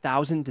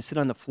 $25,000 to sit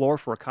on the floor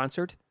for a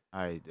concert?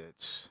 Man.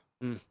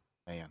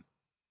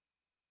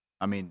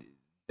 I mean,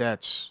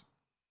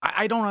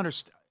 I don't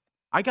understand.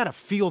 I got to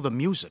feel the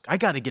music. I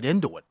got to get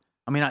into it.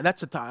 I mean, I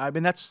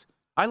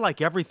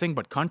like everything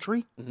but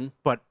country,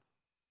 but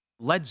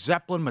Led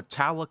Zeppelin,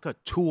 Metallica,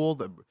 Tool,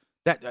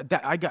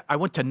 I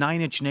went to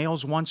 9 Inch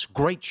Nails once.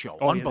 Great show.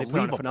 Oh, Unbelievable. Yeah, they put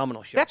on a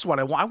phenomenal show. That's what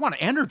I want. I want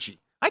energy.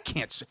 I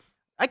can't.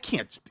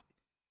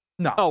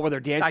 No. Oh, where they're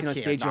dancing on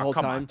stage the whole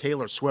come time? On.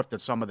 Taylor Swift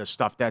and some of this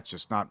stuff, that's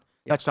just not,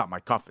 that's not my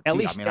cup of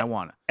tea. I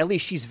want to. At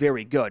least she's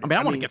very good. I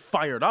want to get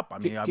fired up. I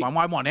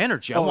want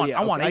energy. I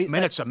want 8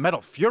 minutes of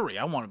Metal Fury.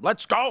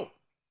 Let's go.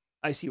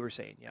 I see what you're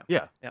saying, yeah.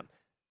 Yeah.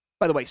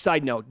 By the way,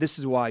 side note, this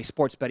is why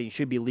sports betting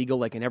should be legal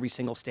like in every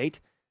single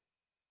state.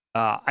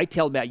 I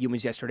told Matt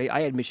Humans yesterday,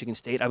 I had Michigan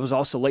State. I was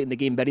also late in the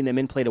game betting them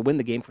in play to win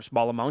the game for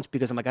small amounts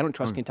because I'm like, I don't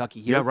trust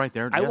Kentucky here. Yeah, right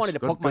there. I wanted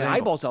to poke my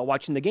eyeballs out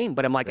watching the game,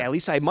 but I'm like, at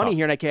least I have money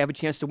here and I can have a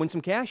chance to win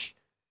some cash.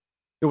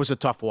 It was a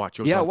tough watch.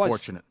 It was Yeah,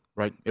 unfortunate,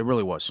 right? It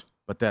really was.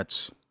 But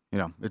that's,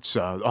 it's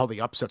all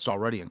the upsets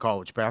already in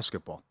college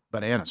basketball.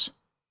 Bananas.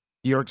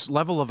 Your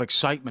level of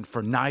excitement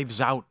for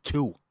Knives Out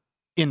 2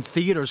 in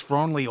theaters for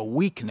only a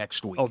week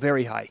next week. Oh,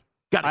 very high.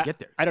 Got to get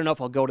there. I don't know if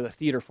I'll go to the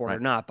theater for it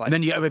or not. But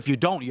and then if you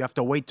don't, you have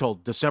to wait till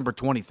December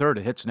 23rd.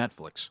 It hits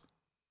Netflix.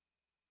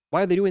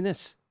 Why are they doing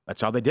this?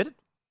 That's how they did it.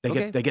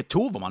 They get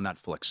 2 of them on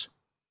Netflix.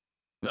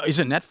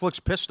 Isn't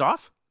Netflix pissed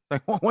off? Like,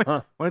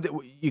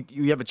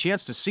 you have a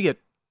chance to see it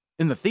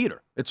in the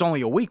theater. It's only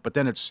a week, but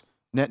then it's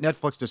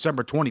Netflix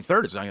December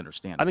 23rd, as I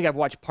understand. I think I've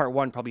watched part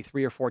 1 probably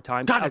 3 or 4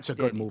 times. God, it's a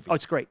good movie. Oh,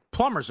 it's great.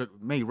 Plumbers,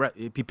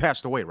 he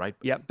passed away, right?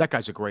 Yep. That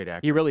guy's a great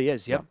actor. He really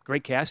is, yep.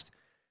 Great cast.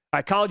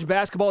 College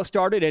basketball has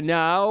started, and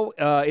now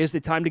is the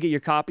time to get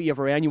your copy of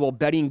our annual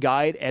betting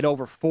guide at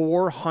over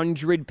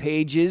 400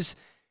 pages.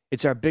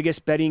 It's our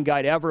biggest betting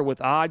guide ever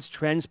with odds,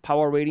 trends,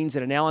 power ratings,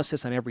 and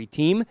analysis on every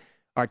team.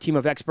 Our team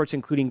of experts,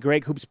 including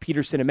Greg Hoops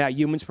Peterson and Matt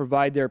Humans,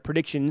 provide their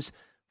predictions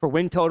for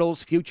win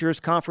totals, futures,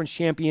 conference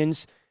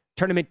champions,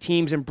 tournament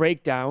teams, and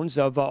breakdowns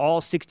of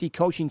all 60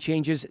 coaching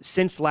changes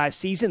since last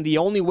season. The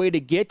only way to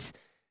get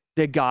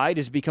the guide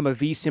is become a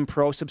VSiN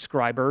Pro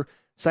subscriber.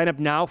 Sign up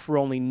now for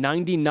only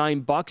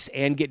 $99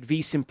 and get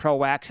VSiN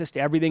Pro access to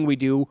everything we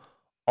do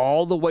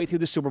all the way through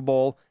the Super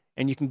Bowl.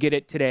 And you can get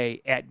it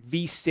today at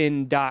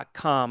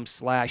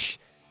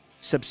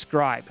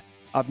vsin.com/subscribe.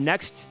 Up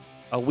next,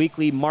 a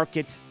weekly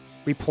market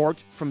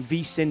report from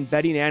VSiN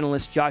betting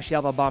analyst Josh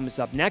Applebaum is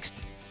up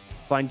next.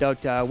 Find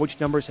out which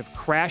numbers have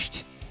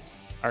crashed,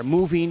 are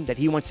moving, that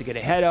he wants to get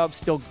ahead of.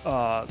 Still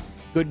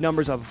good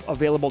numbers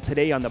available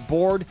today on the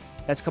board.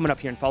 That's coming up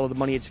here and Follow the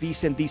Money. It's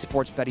VSiN, the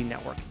Sports Betting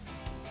Network.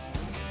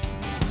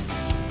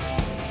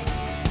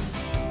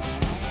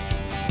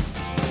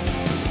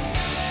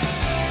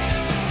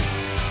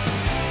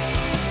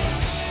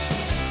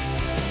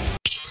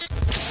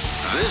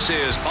 This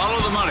is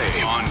Follow the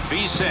Money on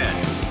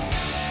VSiN.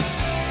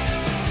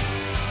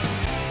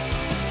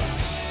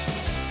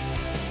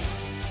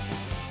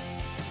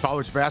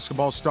 College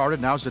basketball started.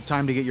 Now's the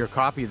time to get your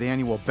copy of the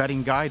annual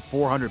betting guide,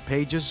 400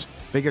 pages,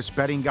 biggest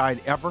betting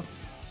guide ever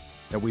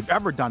that we've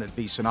ever done at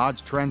VSiN.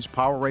 Odds, trends,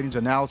 power ratings,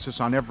 analysis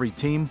on every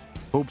team.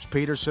 Hoops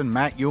Peterson,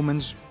 Matt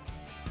Humans.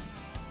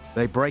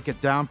 They break it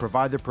down,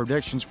 provide their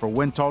predictions for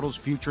win totals,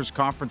 futures,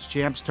 conference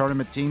champs,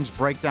 tournament teams,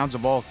 breakdowns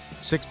of all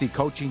 60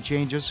 coaching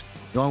changes.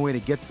 The only way to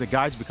get the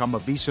guides, become a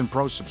VSiN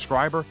Pro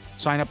subscriber.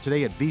 Sign up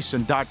today at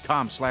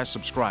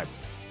vsin.com/subscribe.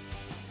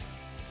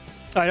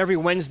 All right, every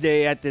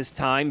Wednesday at this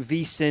time,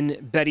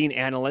 VSiN betting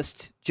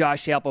analyst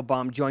Josh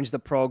Applebaum joins the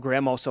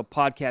program, also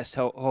podcast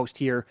host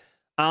here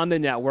on the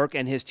network,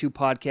 and his 2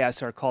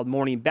 podcasts are called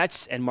Morning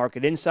Bets and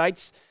Market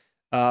Insights.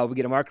 We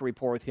get a market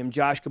report with him.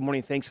 Josh, good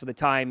morning. Thanks for the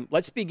time.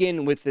 Let's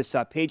begin with this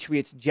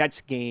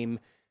Patriots-Jets game.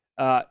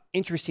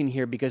 Interesting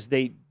here because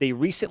they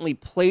recently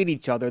played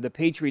each other. The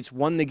Patriots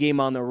won the game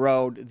on the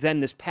road. Then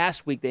this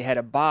past week they had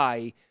a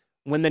bye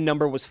when the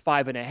number was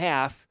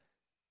 5.5.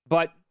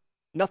 But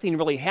nothing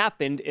really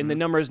happened, and the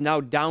number is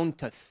now down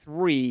to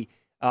 3.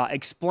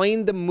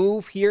 Explain the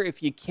move here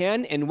if you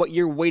can and what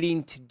you're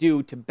waiting to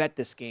do to bet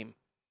this game.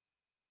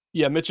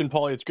 Yeah, Mitch and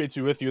Paulie, it's great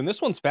to be with you. And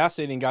this one's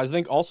fascinating, guys. I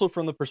think also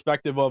from the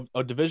perspective of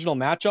a divisional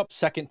matchup,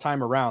 second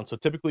time around. So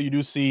typically you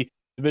do see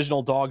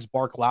divisional dogs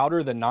bark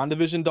louder than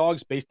non-division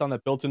dogs based on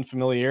that built-in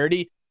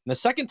familiarity. And the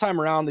second time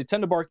around, they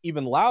tend to bark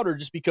even louder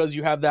just because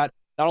you have that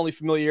not only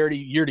familiarity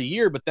year to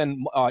year, but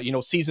then,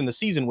 season to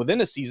season, within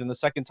a season, the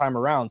second time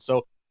around.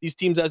 So these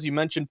teams, as you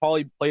mentioned,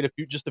 Paulie, played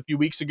just a few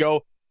weeks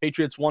ago.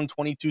 Patriots won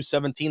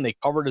 22-17. They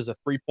covered as a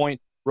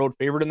 3-point road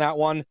favorite in that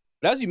one.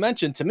 But as you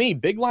mentioned, to me,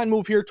 big line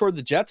move here toward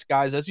the Jets,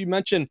 guys. As you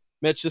mentioned,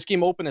 Mitch, this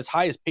game opened as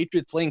high as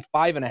Patriots laying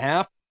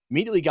 5.5,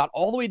 immediately got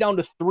all the way down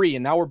to 3,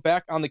 and now we're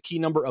back on the key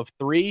number of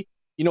 3.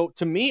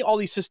 To me, all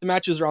these system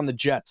matches are on the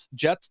Jets.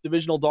 Jets,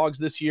 divisional dogs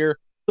this year,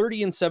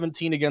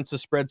 30-17 against the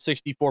spread,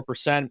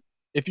 64%.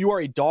 If you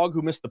are a dog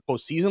who missed the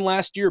postseason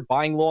last year,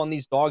 buying low on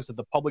these dogs that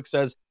the public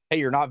says, hey,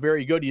 you're not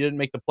very good, you didn't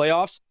make the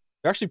playoffs,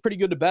 they're actually pretty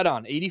good to bet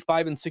on.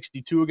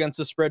 85-62 against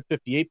the spread,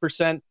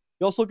 58%.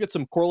 You also look at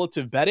some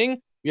correlative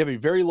betting. We have a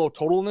very low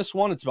total in this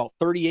one. It's about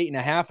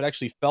 38.5. It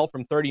actually fell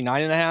from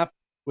 39.5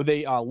 with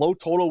a low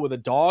total with a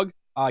dog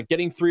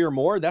getting 3 or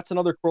more. That's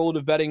another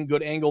correlative betting,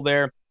 good angle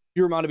there.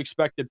 Fewer amount of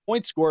expected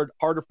points scored,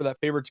 harder for that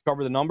favorite to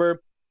cover the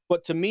number.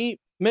 But to me,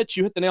 Mitch,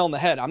 you hit the nail on the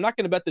head. I'm not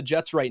going to bet the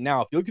Jets right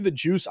now. If you look at the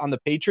juice on the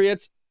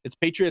Patriots, it's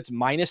Patriots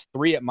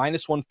 -3 at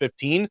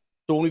 -115.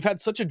 So when we've had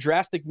such a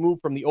drastic move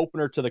from the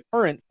opener to the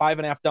current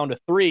 5.5 down to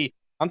 3,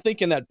 I'm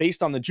thinking that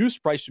based on the juice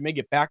price, we may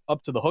get back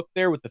up to the hook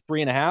there with the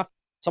 3.5.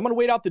 So I'm going to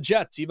wait out the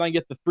Jets, see if I can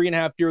get the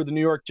 3.5 here with the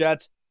New York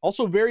Jets.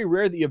 Also very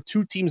rare that you have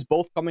two teams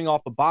both coming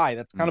off a bye.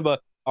 That's kind of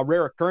a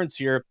rare occurrence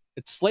here.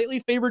 It's slightly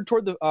favored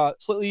toward the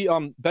slightly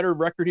better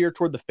record here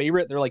toward the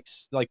favorite. They're like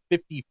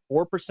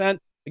 54%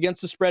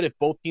 against the spread. If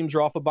both teams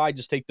are off a bye,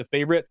 just take the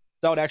favorite.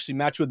 That would actually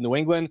match with New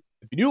England.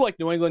 If you do like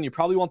New England, you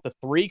probably want the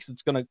 3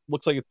 because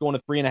looks like it's going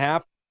to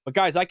 3.5. But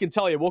guys, I can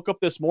tell you, I woke up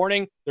this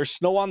morning. There's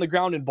snow on the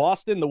ground in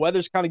Boston. The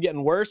weather's kind of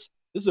getting worse.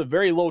 This is a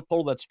very low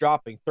total that's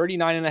dropping.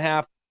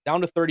 39.5 down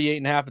to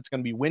 38.5. It's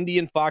going to be windy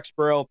in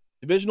Foxborough.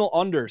 Divisional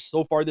unders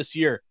so far this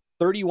year,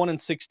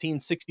 31-16,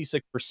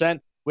 66%.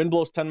 Wind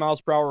blows 10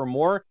 miles per hour or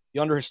more. The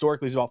under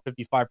historically is about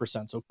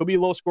 55%. So it could be a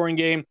low-scoring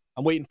game.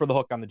 I'm waiting for the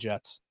hook on the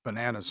Jets.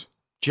 Bananas.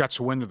 Jets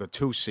win to the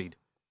 2 seed.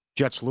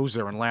 Jets lose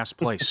there in last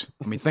place.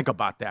 I mean, think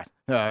about that.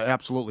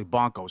 Absolutely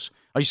bonkos.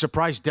 Are you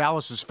surprised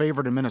Dallas is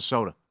favored in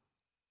Minnesota?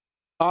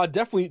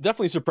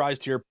 Definitely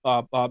surprised here,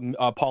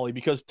 Paulie,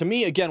 because to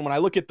me, again, when I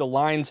look at the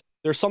lines,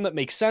 there's some that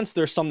make sense,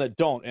 there's some that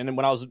don't. And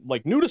when I was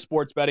new to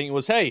sports betting, it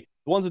was, hey,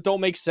 the ones that don't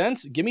make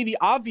sense, give me the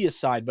obvious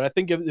side. But I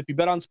think if you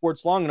bet on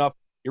sports long enough,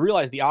 you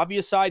realize the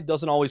obvious side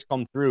doesn't always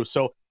come through.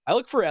 So I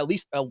look for at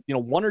least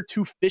 1 or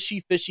 2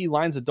 fishy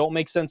lines that don't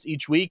make sense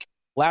each week.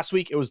 Last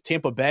week it was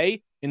Tampa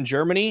Bay in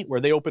Germany,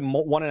 where they opened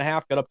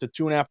 1.5, got up to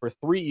 2.5 or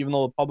 3, even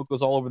though the public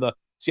was all over the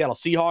Seattle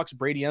Seahawks.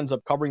 Brady ends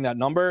up covering that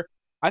number.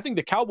 I think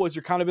the Cowboys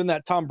are kind of in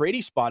that Tom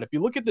Brady spot. If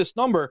you look at this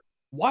number,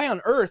 why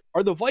on earth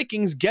are the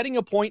Vikings getting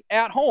a point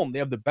at home? They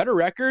have the better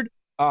record.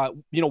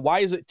 Why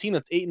is it a team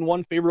that's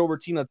 8-1 favored over a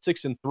team that's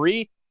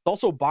 6-3? It's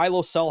also buy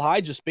low, sell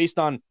high, just based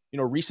on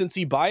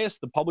recency bias.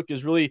 The public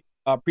is really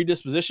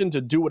predispositioned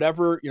to do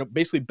whatever,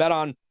 basically bet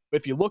on.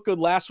 If you look good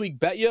last week,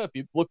 bet you. If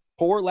you look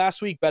poor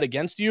last week, bet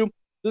against you.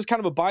 This is kind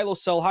of a buy low,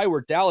 sell high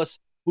where Dallas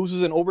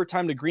loses in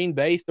overtime to Green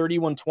Bay,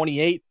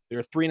 31-28. They're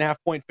a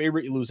 3.5-point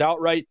favorite. You lose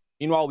outright.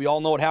 Meanwhile, we all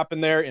know what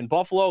happened there in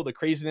Buffalo, the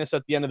craziness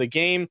at the end of the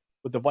game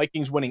with the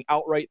Vikings winning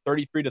outright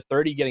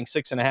 33-30, getting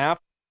 6.5. So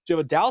you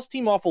have a Dallas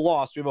team off a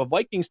loss. We have a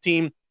Vikings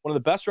team, one of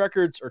the best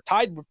records, or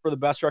tied for the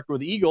best record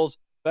with the Eagles,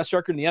 best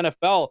record in the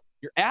NFL.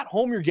 You're at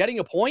home, you're getting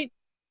a point.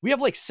 We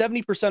have like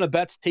 70% of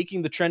bets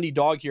taking the trendy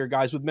dog here,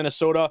 guys, with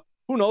Minnesota.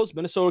 Who knows?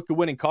 Minnesota could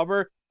win and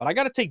cover, but I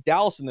got to take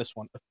Dallas in this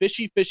one. A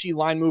fishy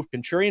line move,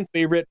 contrarian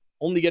favorite,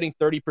 only getting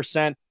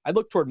 30%. I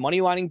look toward money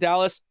lining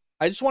Dallas.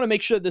 I just want to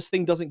make sure this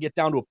thing doesn't get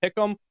down to a pick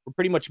 'em. We're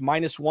pretty much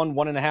 -1,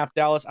 1.5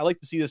 Dallas. I like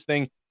to see this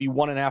thing be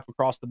 1.5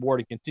 across the board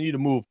and continue to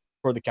move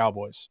for the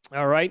Cowboys.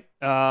 All right.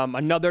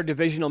 Another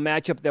divisional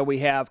matchup that we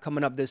have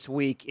coming up this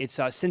week. It's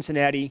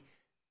Cincinnati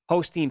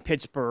hosting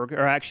Pittsburgh,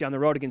 or actually on the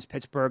road against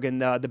Pittsburgh.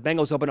 And the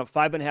Bengals open up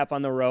 5.5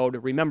 on the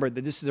road. Remember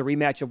that this is a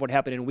rematch of what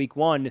happened in week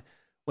 1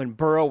 when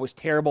Burrow was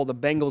terrible. The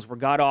Bengals were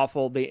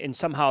god-awful. And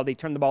somehow they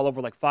turned the ball over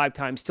like 5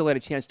 times, still had a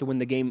chance to win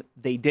the game.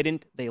 They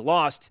didn't. They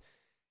lost.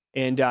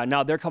 And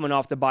now they're coming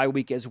off the bye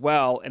week as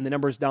well, and the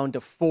number's down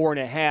to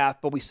 4.5.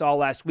 But we saw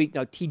last week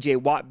now T.J.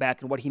 Watt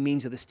back and what he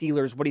means to the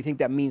Steelers. What do you think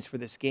that means for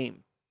this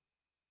game?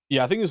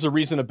 Yeah, I think there's a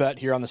reason to bet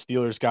here on the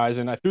Steelers, guys.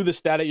 And I threw the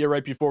stat at you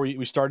right before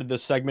we started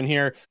this segment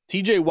here.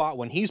 T.J. Watt,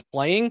 when he's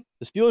playing,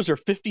 the Steelers are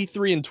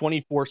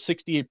 53-24,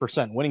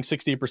 68%, winning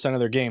 68% of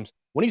their games.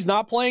 When he's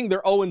not playing,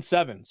 they're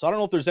 0-7. So I don't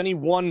know if there's any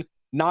one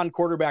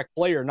non-quarterback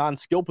player,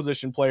 non-skill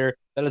position player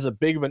that has a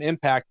big of an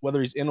impact,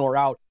 whether he's in or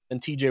out, than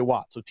T.J.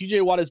 Watt. So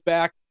T.J. Watt is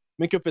back.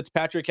 Minkah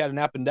Fitzpatrick had an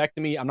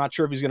appendectomy. I'm not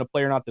sure if he's going to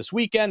play or not this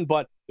weekend,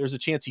 but there's a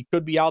chance he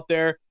could be out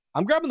there.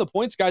 I'm grabbing the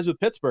points, guys, with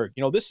Pittsburgh.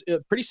 This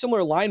pretty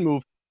similar line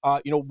move.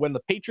 When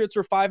the Patriots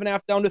were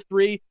 5.5 down to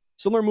 3,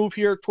 similar move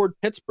here toward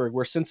Pittsburgh,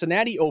 where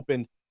Cincinnati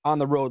opened on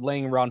the road,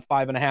 laying around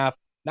 5.5.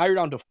 Now you're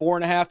down to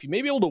 4.5. You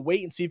may be able to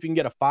wait and see if you can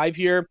get a 5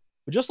 here.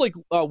 But just like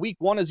week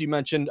 1, as you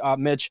mentioned,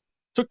 Mitch,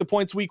 took the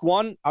points week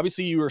 1.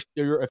 Obviously, if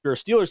you're a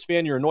Steelers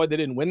fan, you're annoyed they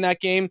didn't win that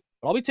game.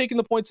 But I'll be taking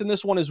the points in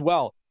this one as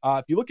well.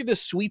 If you look at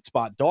this sweet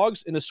spot,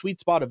 dogs in a sweet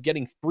spot of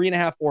getting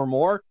 3.5 or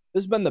more,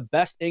 This has been the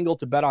best angle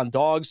to bet on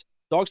dogs.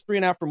 Dogs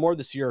 3.5 or more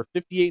this year are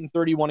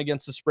 58-31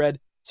 against the spread,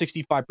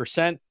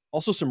 65%.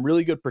 Also some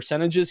really good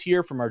percentages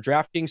here from our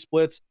DraftKings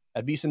splits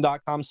at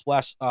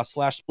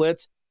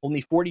vsin.com/splits.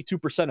 Only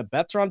 42% of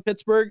bets are on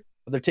Pittsburgh,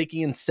 but they're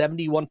taking in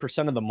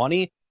 71% of the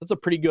money. That's a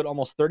pretty good,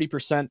 almost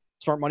 30%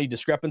 smart money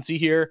discrepancy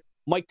here.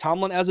 Mike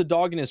Tomlin as a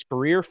dog in his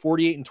career,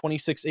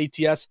 48-26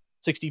 ATS,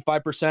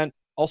 65%.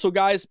 Also,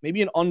 guys,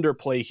 maybe an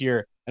underplay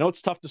here. I know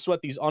it's tough to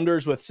sweat these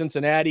unders with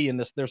Cincinnati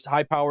and there's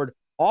high-powered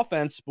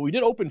offense, but we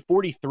did open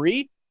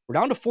 43. We're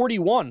down to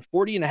 41,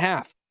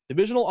 40.5.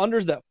 Divisional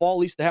unders that fall at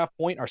least a half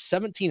point are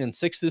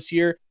 17-6 this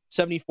year,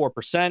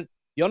 74%.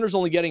 The unders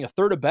only getting a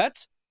third of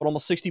bets, but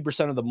almost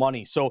 60% of the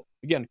money. So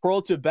again,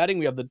 correlative betting,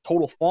 we have the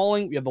total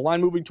falling. We have the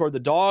line moving toward the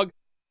dog.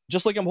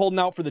 Just like I'm holding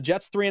out for the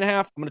Jets 3.5,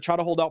 I'm going to try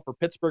to hold out for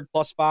Pittsburgh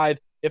 +5.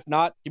 If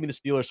not, give me the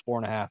Steelers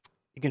 4.5.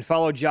 You can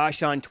follow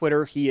Josh on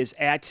Twitter. He is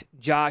at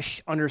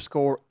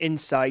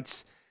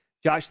Josh_insights.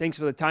 Josh, thanks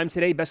for the time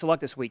today. Best of luck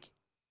this week.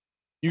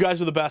 You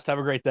guys are the best. Have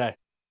a great day.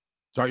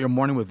 Start your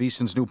morning with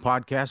VSiN's new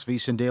podcast,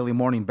 VSiN Daily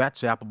Morning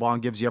Bets. Applebaum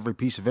gives you every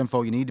piece of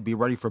info you need to be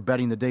ready for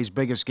betting the day's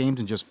biggest games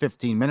in just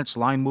 15 minutes.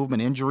 Line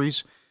movement,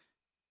 injuries,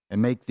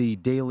 and make the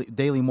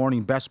Daily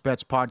Morning Best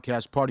Bets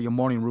podcast part of your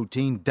morning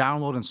routine.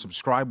 Download and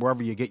subscribe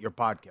wherever you get your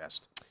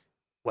podcast.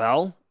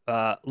 Well,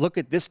 look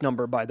at this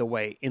number, by the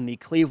way, in the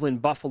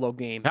Cleveland-Buffalo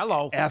game.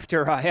 Hello.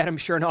 After Adam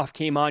Chernoff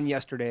came on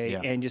yesterday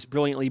and just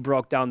brilliantly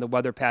broke down the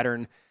weather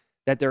pattern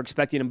that they're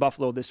expecting in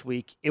Buffalo this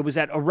week. It was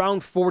at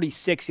around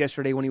 46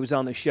 yesterday when he was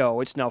on the show.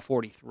 It's now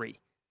 43.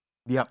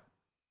 Yep.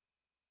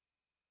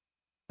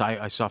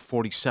 I saw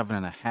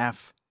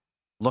 47.5,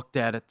 looked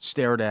at it,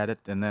 stared at it,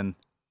 and then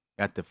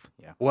at the,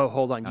 Well,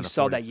 hold on. You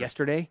saw that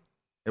yesterday?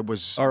 It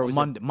was, was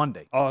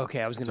Monday. Oh,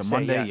 okay. I was going to say,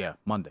 Monday,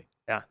 Monday.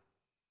 Yeah.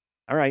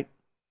 All right.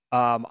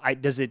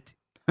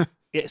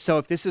 So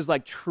if this is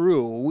like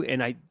true,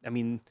 and I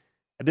mean,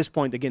 at this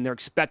point, again, they're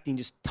expecting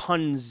just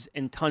tons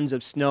and tons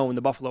of snow in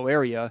the Buffalo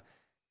area.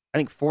 I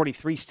think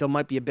 43 still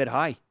might be a bit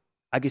high.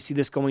 I could see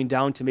this going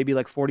down to maybe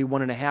like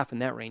 41.5 in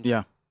that range.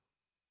 Yeah.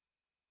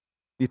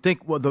 You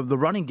think, well, the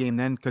running game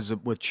then, because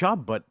with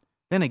Chubb, but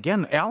then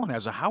again, Allen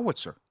has a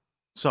howitzer.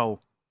 So,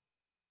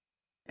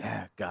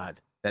 God,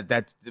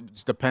 that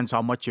depends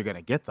how much you're going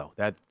to get, though.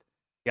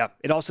 Yeah,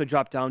 it also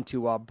dropped down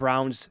to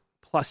Browns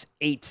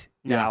 +8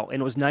 now,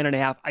 and it was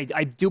 9.5.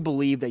 I do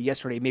believe that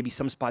yesterday maybe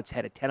some spots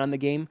had a 10 on the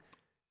game.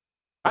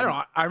 I don't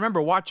know. I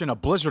remember watching a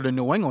blizzard in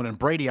New England, and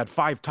Brady had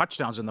 5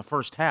 touchdowns in the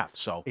first half.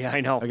 So yeah,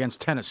 I know, against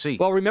Tennessee.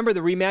 Well, remember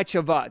the rematch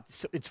of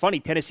it's funny.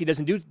 Tennessee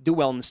doesn't do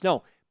well in the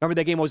snow. Remember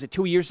that game? Was it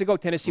 2 years ago?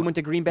 Tennessee went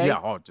to Green Bay.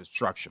 Yeah,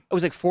 destruction. It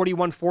was like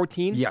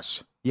 41-14.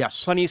 Yes.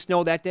 Plenty of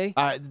snow that day.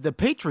 The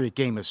Patriot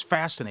game is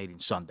fascinating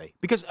Sunday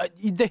because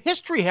the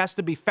history has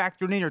to be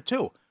factored in here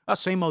too.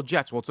 Same old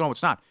Jets. Well, no,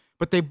 it's not.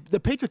 But the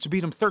Patriots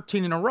beat them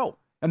 13 in a row,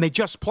 and they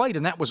just played,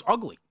 and that was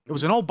ugly. It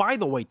was an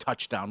by-the-way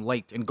touchdown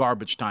late in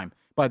garbage time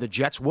by the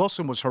Jets.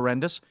 Wilson was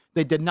horrendous.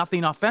 They did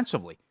nothing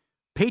offensively.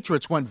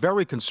 Patriots went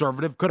very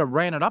conservative, could have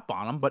ran it up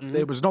on them, but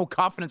there was no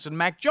confidence in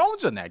Mac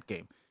Jones in that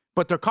game.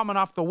 But they're coming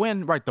off the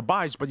win, right, the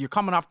buys, but you're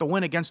coming off the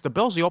win against the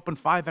Bills. He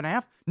opened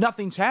 5.5.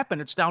 Nothing's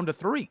happened. It's down to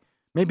 3.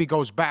 Maybe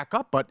goes back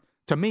up, but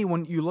to me,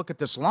 when you look at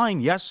this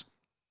line, yes,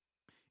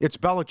 it's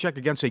Belichick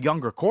against a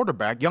young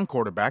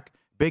quarterback,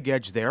 big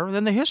edge there, and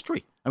then the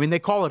history. I mean, they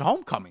call it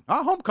homecoming.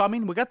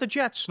 Homecoming. We got the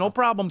Jets. No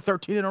problem.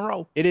 13 in a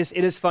row. It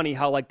is funny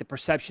how like the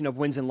perception of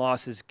wins and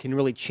losses can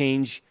really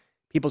change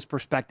people's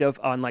perspective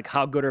on like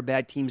how good or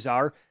bad teams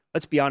are.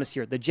 Let's be honest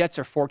here. The Jets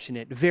are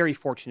fortunate, very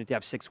fortunate to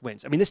have 6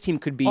 wins. I mean, this team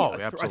could be a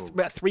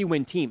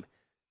 3-win team.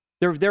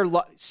 They're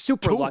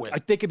super lucky.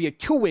 They could be a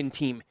 2-win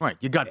team. Right.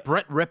 You got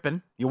Brett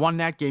Rippon. You won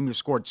that game. You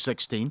scored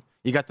 16.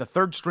 You got the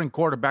third-string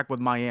quarterback with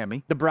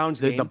Miami. The Browns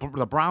game.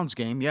 The Browns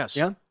game, yes.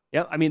 Yeah.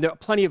 I mean, there are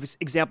plenty of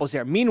examples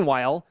there.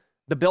 Meanwhile,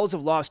 the Bills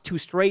have lost 2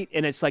 straight,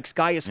 and it's like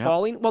sky is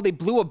falling. Well, they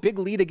blew a big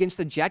lead against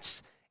the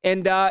Jets,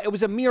 and it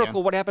was a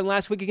miracle what happened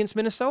last week against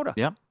Minnesota.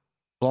 Yep.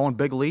 Blowing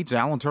big leads,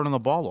 Allen turning the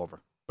ball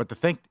over. But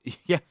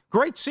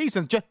great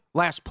season. Just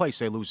last place,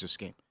 they lose this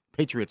game.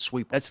 Patriots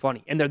sweep. That's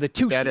funny. And they're the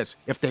 2 seed. That is.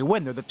 If they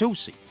win, they're the 2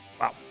 seed.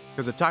 Wow.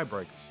 Because of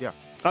tiebreakers, yeah.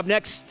 Up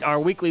next, our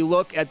weekly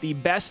look at the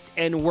best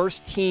and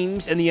worst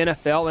teams in the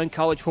NFL and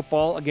college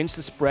football against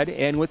the spread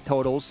and with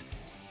totals.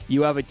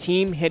 You have a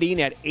team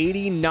hitting at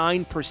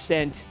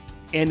 89%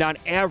 and on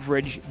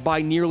average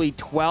by nearly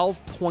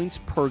 12 points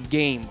per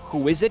game.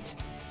 Who is it?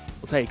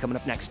 We'll tell you coming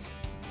up next.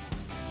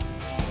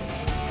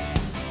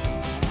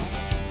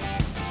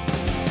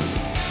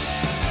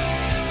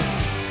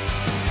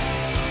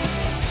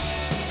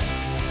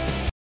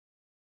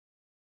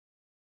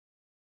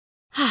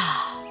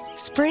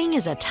 Spring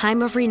is a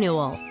time of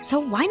renewal, so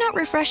why not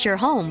refresh your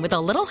home with a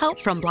little help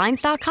from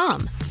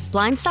Blinds.com?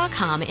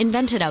 Blinds.com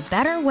invented a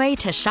better way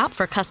to shop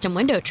for custom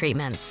window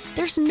treatments.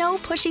 There's no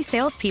pushy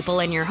salespeople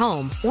in your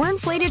home or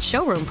inflated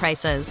showroom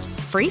prices.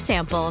 Free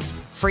samples,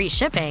 free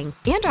shipping,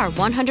 and our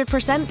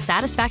 100%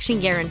 satisfaction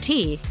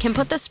guarantee can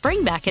put the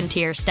spring back into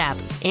your step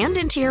and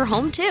into your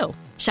home, too.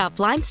 Shop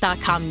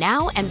Blinds.com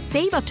now and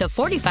save up to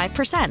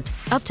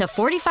 45%. Up to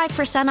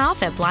 45%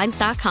 off at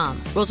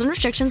Blinds.com. Rules and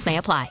restrictions may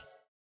apply.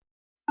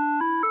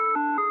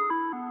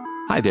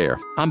 Hi there,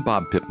 I'm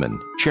Bob Pittman,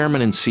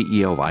 Chairman and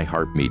CEO of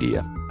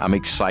iHeartMedia. I'm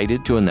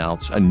excited to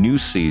announce a new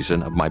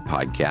season of my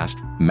podcast,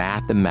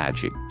 Math and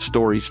Magic,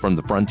 Stories from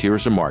the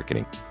Frontiers of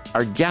Marketing.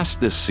 Our guests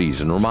this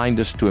season remind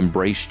us to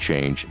embrace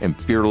change and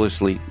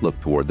fearlessly look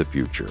toward the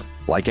future.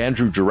 Like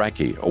Andrew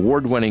Jarecki,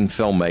 award-winning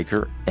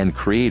filmmaker and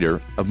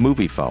creator of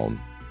MoviePhone.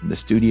 The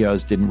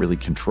studios didn't really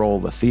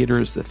control the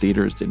theaters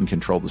didn't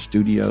control the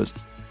studios.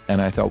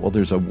 And I thought, well,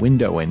 there's a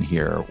window in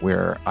here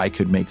where I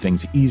could make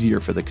things easier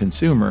for the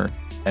consumer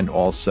and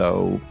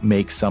also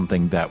make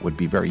something that would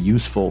be very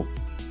useful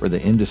for the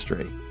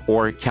industry.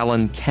 Or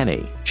Kellen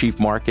Kenny, Chief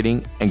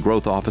Marketing and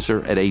Growth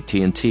Officer at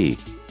AT&T,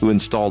 who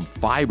installed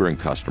fiber in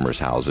customers'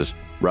 houses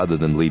rather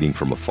than leading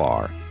from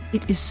afar.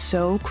 It is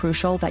so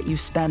crucial that you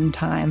spend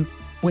time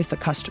with the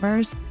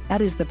customers. That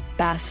is the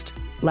best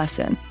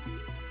lesson.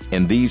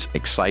 In these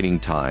exciting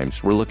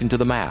times, we're looking to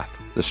the math,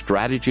 the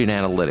strategy and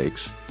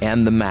analytics,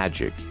 and the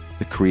magic,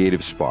 the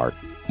creative spark,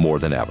 more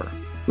than ever.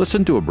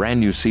 Listen to a brand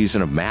new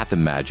season of Math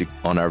and Magic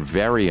on our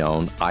very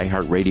own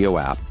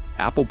iHeartRadio app,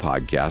 Apple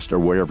Podcast, or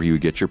wherever you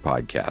get your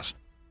podcast.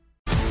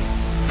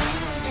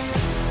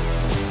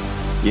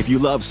 If you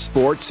love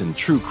sports and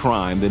true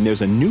crime, then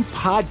there's a new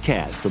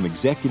podcast from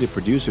executive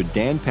producer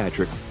Dan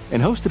Patrick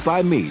and hosted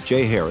by me,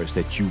 Jay Harris,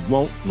 that you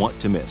won't want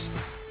to miss.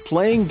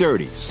 Playing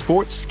Dirty: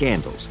 Sports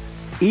Scandals.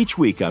 Each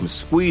week, I'm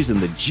squeezing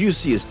the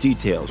juiciest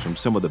details from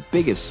some of the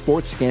biggest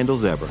sports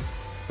scandals ever.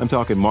 I'm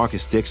talking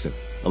Marcus Dixon,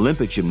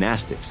 Olympic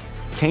gymnastics,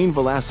 Cain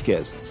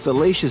Velasquez,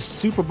 salacious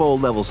Super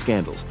Bowl-level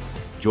scandals.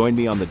 Join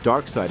me on the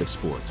dark side of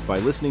sports by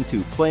listening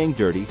to Playing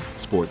Dirty: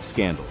 Sports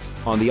Scandals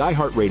on the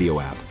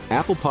iHeartRadio app,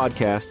 Apple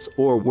Podcasts,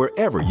 or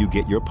wherever you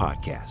get your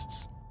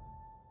podcasts.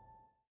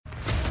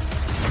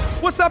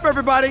 What's up,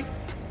 everybody?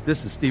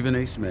 This is Stephen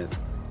A. Smith.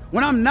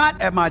 When I'm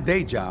not at my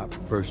day job,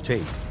 First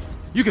Take,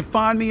 you can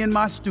find me in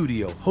my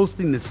studio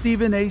hosting the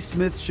Stephen A.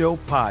 Smith Show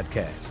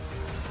podcast.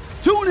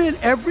 Tune in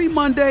every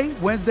Monday,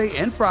 Wednesday,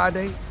 and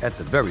Friday, at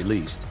the very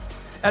least,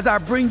 as I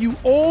bring you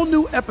all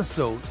new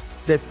episodes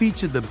that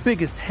feature the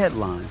biggest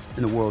headlines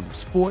in the world of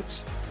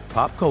sports,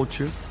 pop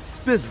culture,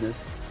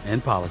 business,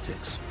 and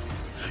politics.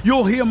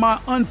 You'll hear my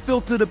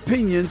unfiltered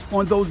opinions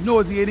on those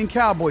nauseating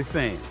Cowboy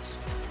fans,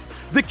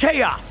 the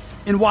chaos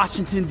in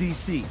Washington,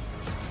 D.C.,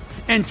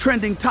 and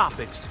trending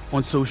topics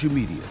on social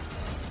media,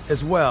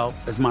 as well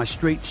as my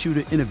straight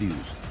shooter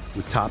interviews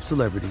with top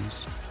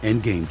celebrities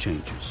and game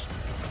changers.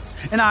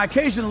 And I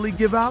occasionally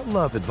give out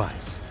love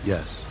advice.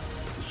 Yes,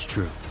 it's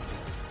true.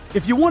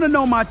 If you want to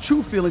know my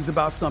true feelings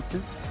about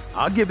something,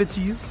 I'll give it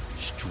to you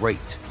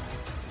straight.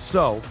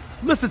 So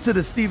listen to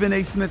the Stephen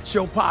A. Smith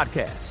Show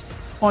podcast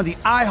on the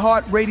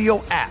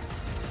iHeartRadio app,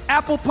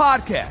 Apple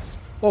Podcasts,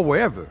 or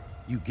wherever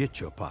you get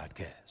your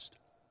podcast.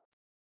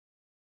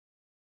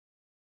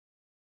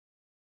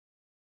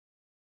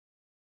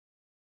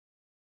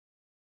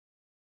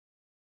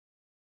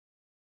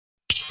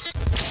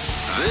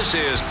 This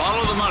is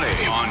Follow the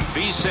Money on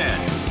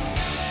VSiN.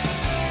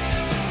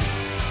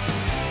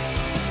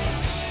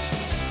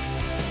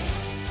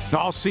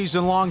 All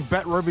season long,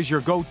 BetRivers,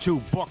 your go-to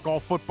book, all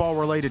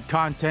football-related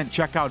content.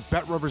 Check out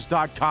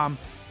BetRivers.com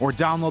or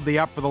download the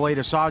app for the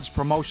latest odds,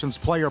 promotions,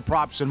 player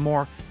props, and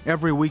more.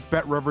 Every week,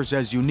 BetRivers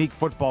has unique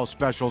football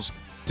specials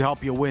to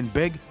help you win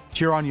big.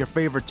 Cheer on your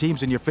favorite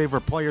teams and your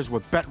favorite players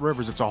with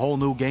BetRivers. It's a whole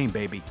new game,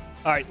 baby.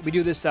 All right, we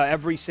do this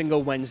every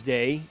single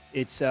Wednesday.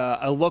 It's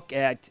a look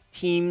at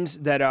teams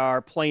that are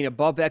playing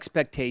above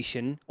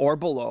expectation or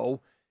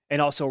below,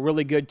 and also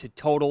really good to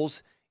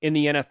totals in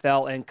the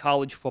NFL and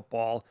college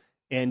football.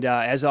 And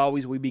as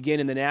always, we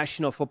begin in the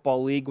National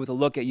Football League with a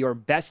look at your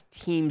best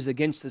teams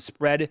against the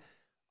spread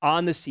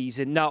on the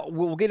season. Now,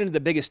 we'll get into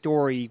the biggest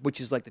story, which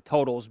is like the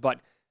totals,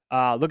 but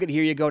look at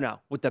here you go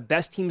now. With the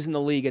best teams in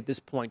the league at this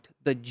point,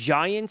 the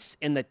Giants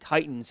and the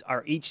Titans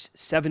are each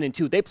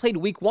 7-2. They played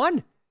week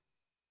 1.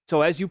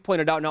 So as you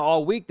pointed out now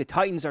all week, the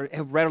Titans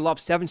have rattled off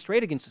 7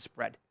 straight against the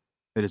spread.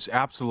 It is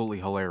absolutely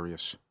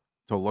hilarious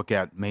to look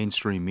at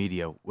mainstream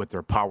media with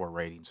their power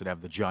ratings and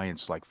have the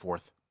Giants like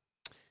 4th.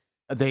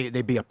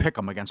 They'd be a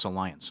pick'em against the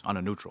Lions on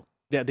a neutral.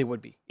 Yeah, they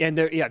would be. And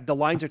the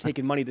Lions are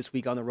taking money this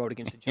week on the road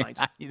against the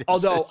Giants.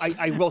 Although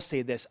I will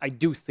say this, I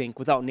do think,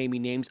 without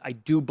naming names, I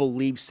do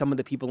believe some of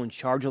the people in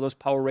charge of those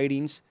power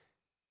ratings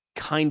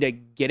kind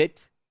of get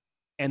it,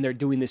 and they're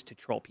doing this to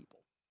troll people.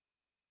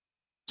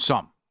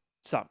 Some.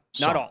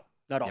 Not all.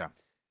 Yeah.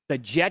 The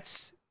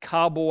Jets,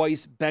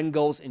 Cowboys,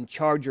 Bengals, and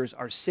Chargers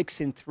are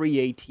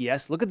 6-3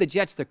 ATS. Look at the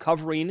Jets. They're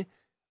covering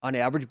on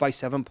average by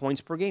 7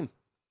 points per game.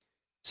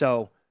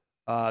 So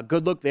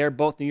good look there.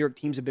 Both New York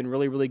teams have been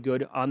really, really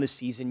good on the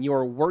season.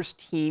 Your worst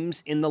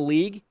teams in the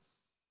league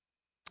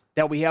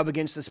that we have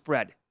against the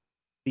spread.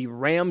 The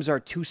Rams are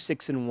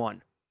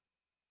 2-6-1.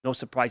 No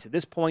surprise at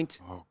this point.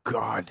 Oh,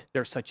 God.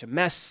 They're such a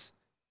mess.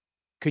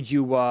 Could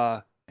you...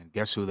 and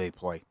guess who they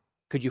play?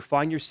 Could you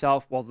find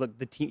yourself... Well,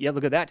 the team... Yeah,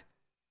 look at that.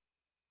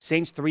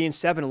 Saints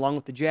 3-7 along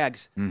with the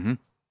Jags. Mm-hmm.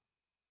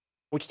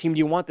 Which team do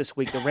you want this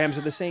week, the Rams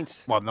or the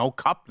Saints? Well, no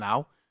Cup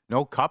now.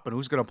 No Cup, and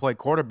who's going to play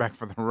quarterback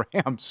for the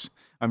Rams?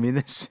 I mean,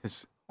 this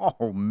is,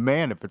 oh,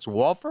 man, if it's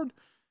Walford?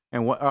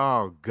 And what?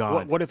 Oh,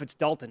 God. What if it's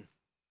Dalton?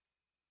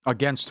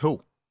 Against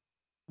who?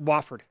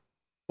 Wolford.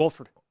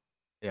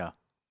 Yeah.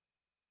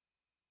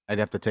 I'd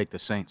have to take the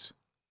Saints.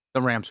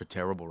 The Rams are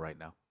terrible right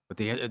now. But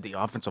the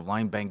offensive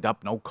line banged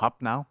up. No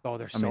Cup now. Oh,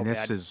 they're so bad. I mean, bad.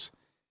 this is.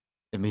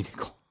 I mean,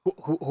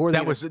 who are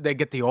they? They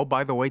get the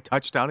by the way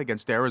touchdown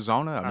against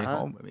Arizona. I mean,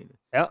 home. I mean,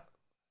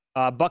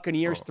 yeah.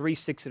 Buccaneers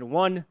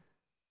 3-6-1.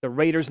 The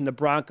Raiders and the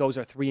Broncos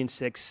are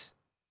 3-6.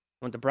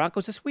 Want the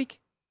Broncos this week?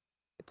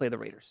 They play the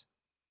Raiders.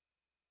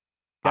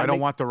 I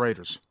don't want the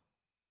Raiders.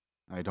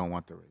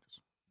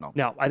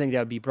 No, I think that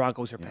would be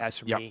Broncos or pass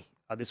for me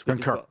this week.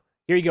 Concur. As well.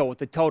 Here you go with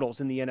the totals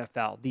in the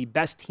NFL. The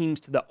best teams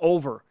to the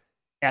over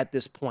at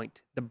this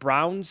point. The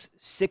Browns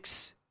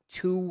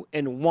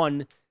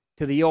 6-2-1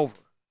 to the over.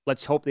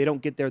 Let's hope they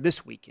don't get there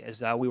this week,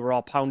 as we were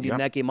all pounding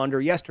that game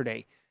under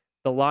yesterday.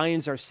 The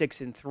Lions are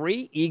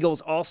 6-3. Eagles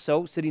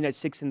also sitting at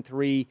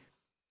 6-3.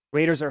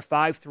 Raiders are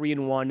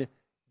 5-3-1.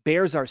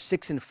 Bears are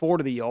 6-4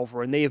 to the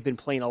over, and they have been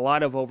playing a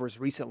lot of overs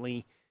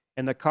recently.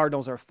 And the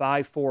Cardinals are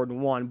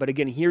 5-4-1. But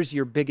again, here's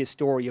your biggest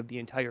story of the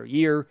entire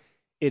year.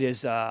 It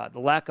is the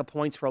lack of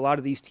points for a lot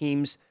of these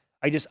teams.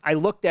 I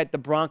looked at the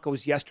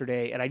Broncos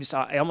yesterday, and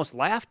I almost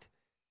laughed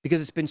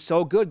because it's been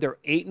so good. They're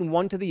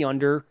 8-1 to the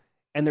under,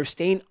 and they're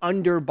staying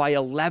under by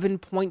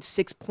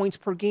 11.6 points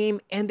per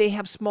game, and they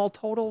have small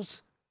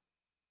totals.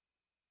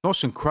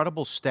 Most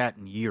incredible stat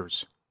in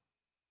years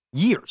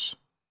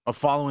of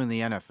following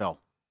the NFL,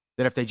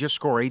 that if they just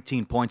score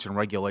 18 points in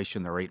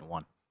regulation, they're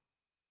 8-1.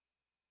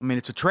 I mean,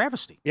 it's a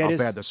travesty how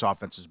bad this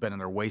offense has been, and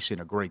they're wasting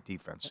a great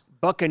defense.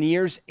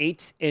 Buccaneers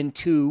 8-2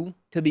 to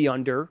the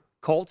under.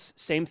 Colts,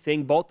 same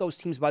thing. Both those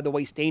teams, by the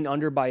way, staying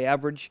under by an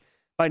average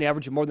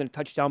of more than a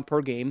touchdown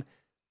per game.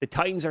 The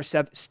Titans are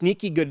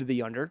sneaky good to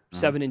the under,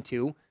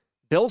 7-2.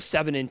 Bills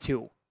 7-2.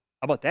 How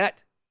about that?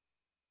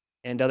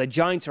 And the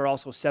Giants are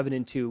also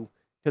 7-2 to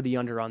the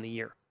under on the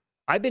year.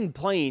 I've been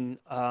playing.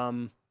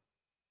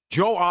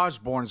 Joe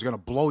Osborne is going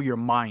to blow your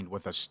mind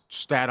with a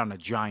stat on the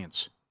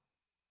Giants.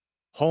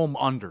 Home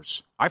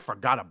unders. I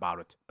forgot about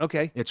it.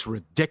 Okay. It's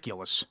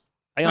ridiculous.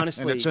 I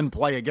honestly. And it's in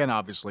play again,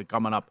 obviously,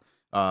 coming up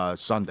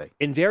Sunday.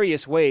 In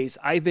various ways,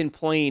 I've been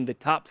playing the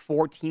top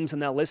 4 teams on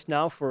that list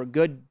now for a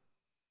good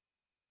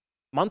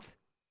month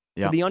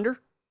for the under.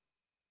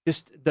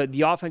 Just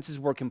the offenses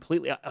were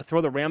completely. I'll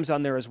throw the Rams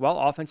on there as well.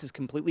 Offense is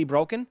completely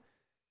broken.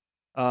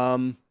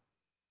 And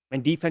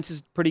defense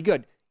is pretty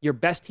good. Your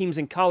best teams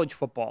in college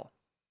football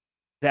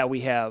that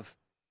we have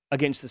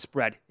against the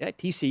spread. Yeah,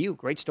 TCU,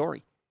 great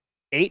story.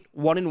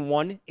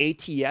 8-1-1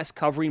 ATS,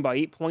 covering by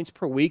 8 points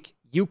per week.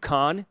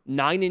 UConn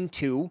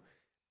 9-2.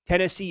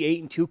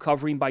 Tennessee 8-2,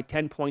 covering by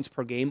 10 points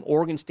per game.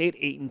 Oregon State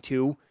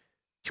 8-2.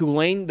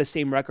 Tulane, the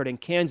same record, and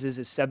Kansas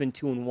is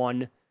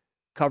 7-2-1,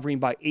 covering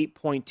by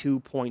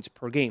 8.2 points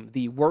per game.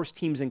 The worst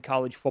teams in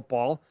college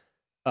football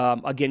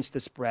against the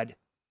spread.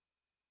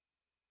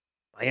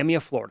 Miami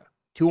of Florida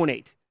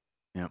 2-8,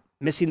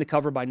 missing the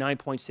cover by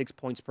 9.6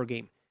 points per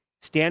game.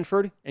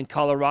 Stanford and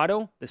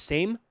Colorado the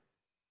same.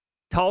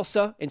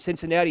 Tulsa and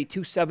Cincinnati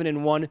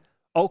 2-7-1.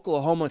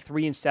 Oklahoma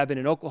 3-7,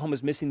 and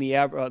Oklahoma's missing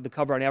the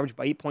cover on average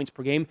by 8 points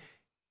per game.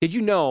 Did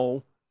you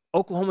know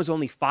Oklahoma's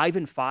only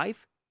 5-5?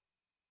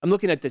 I'm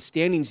looking at the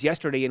standings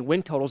yesterday and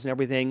win totals and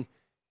everything,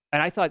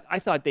 and I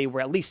thought they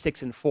were at least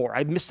 6-4.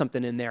 I missed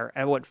something in there,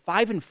 and I went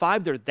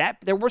 5-5.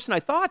 They're worse than I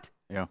thought.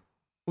 Yeah,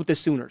 with the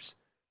Sooners,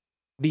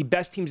 the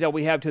best teams that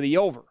we have to the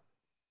over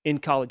in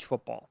college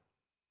football.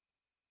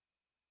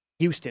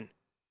 Houston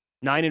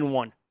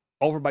 9-1.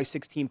 Over by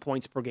 16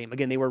 points per game.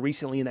 Again, they were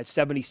recently in that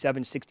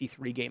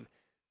 77-63 game.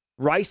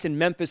 Rice and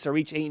Memphis are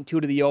each 8-2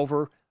 to the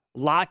over.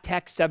 La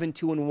Tech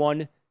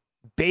 7-2-1.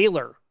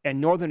 Baylor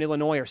and Northern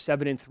Illinois are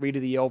 7-3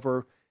 to the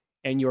over.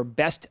 And your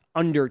best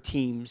under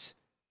teams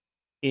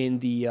in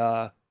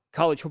the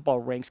college football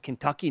ranks: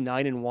 Kentucky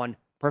 9-1.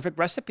 Perfect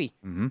recipe.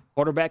 Mm-hmm.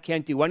 Quarterback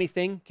can't do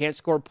anything, can't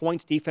score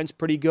points. Defense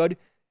pretty good,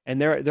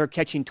 and they're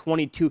catching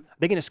 22. Are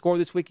they going to score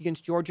this week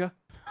against Georgia?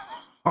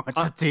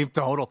 It's a team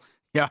total.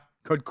 Yeah.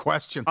 Good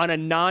question. On a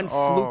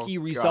non-fluky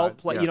result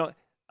play,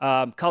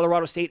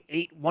 Colorado State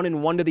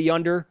 8-1-1 to the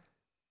under.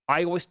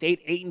 Iowa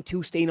State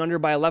 8-2, staying under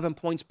by 11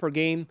 points per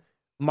game.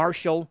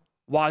 Marshall,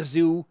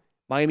 Wazoo,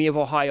 Miami of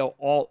Ohio,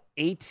 all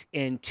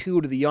 8-2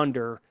 to the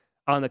under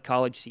on the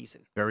college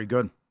season. Very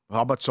good.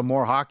 How about some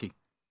more hockey?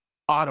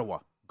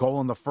 Ottawa,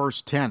 goal in the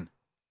first 10.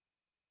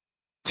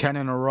 10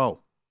 in a row.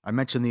 I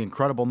mentioned the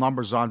incredible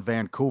numbers on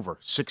Vancouver.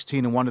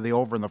 16-1 to the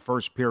over in the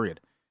first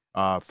period.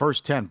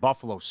 First 10,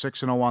 Buffalo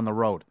 6-0 on the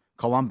road.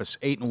 Columbus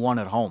 8-1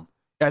 at home.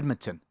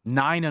 Edmonton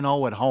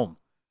 9-0 at home.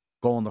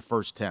 Goal in the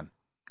first 10.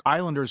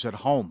 Islanders at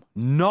home.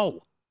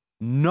 No,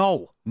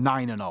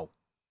 9-0.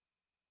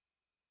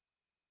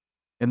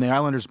 And the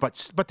Islanders,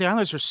 but the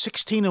Islanders are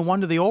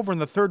 16-1 to the over in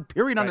the third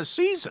period on the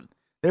season.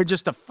 They're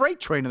just a freight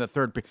train in the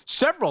third period.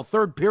 Several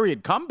third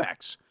period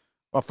comebacks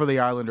for the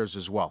Islanders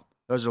as well.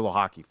 There's a little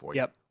hockey for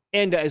you. Yep.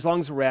 And as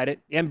long as we're at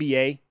it,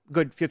 NBA,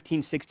 good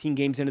 15, 16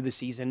 games into the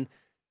season.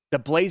 The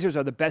Blazers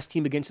are the best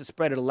team against the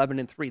spread at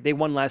 11-3. They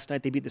won last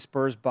night. They beat the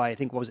Spurs by, I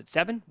think, what was it,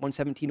 7?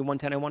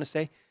 117-110, I want to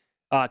say.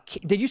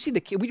 Did you see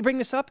will you bring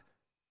this up?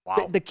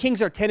 Wow. The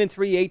Kings are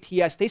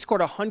 10-3 ATS. They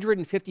scored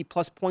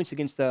 150-plus points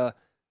against the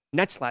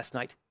Nets last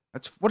night.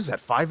 What is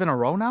that, 5 in a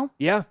row now?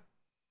 Yeah.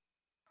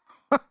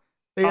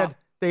 They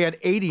had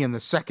 80 in the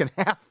second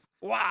half.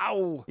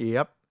 Wow.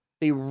 Yep.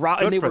 They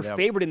were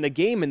favored in the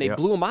game, and they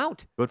blew them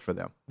out. Good for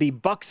them. The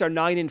Bucks are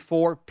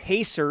 9-4.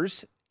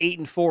 Pacers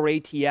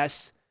 8-4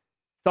 ATS.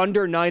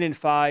 Thunder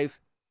 9-5,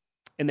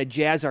 and the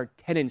Jazz are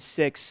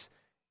 10-6.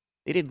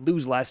 They did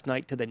lose last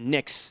night to the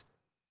Knicks.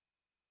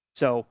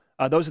 So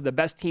those are the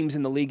best teams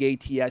in the league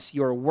ATS.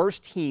 Your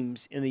worst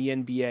teams in the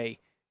NBA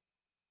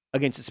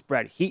against the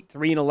spread: Heat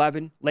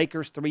 3-11,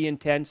 Lakers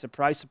 3-10.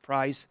 Surprise,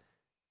 surprise.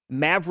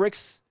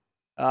 Mavericks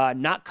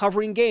not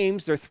covering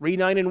games. They're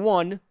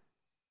 3-9-1.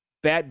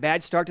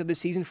 Bad start to the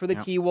season for the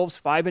T-Wolves.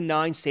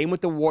 5-9. Same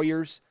with the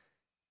Warriors,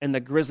 and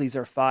the Grizzlies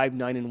are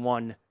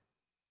 5-9-1.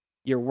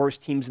 Your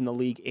worst teams in the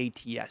league,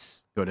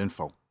 ATS. Good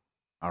info.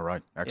 All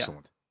right.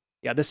 Excellent.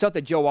 Yeah, the stuff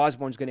that Joe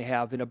Osborne's going to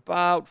have in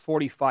about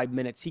 45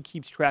 minutes. He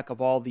keeps track of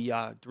all the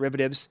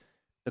derivatives,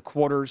 the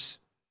quarters,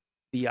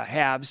 the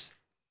halves,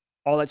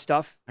 all that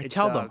stuff. It's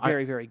tell them.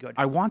 Very, very good.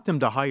 I want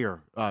them to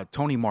hire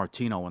Tony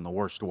Martino in the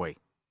worst way,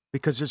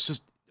 because it's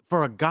just,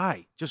 for a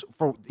guy,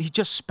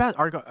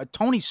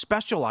 Tony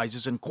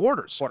specializes in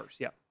quarters. Quarters,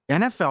 yeah.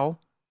 NFL,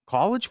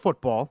 college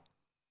football,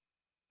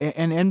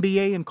 and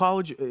NBA and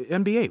college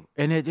NBA.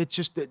 And it's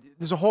just,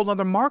 there's a whole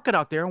other market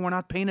out there we're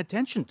not paying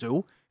attention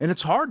to, and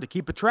it's hard to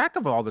keep a track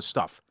of all this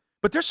stuff.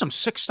 But there's some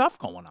sick stuff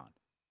going on.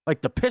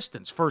 Like the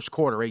Pistons, first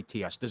quarter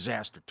ATS,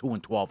 disaster,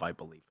 2-12, I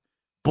believe.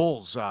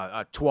 Bulls,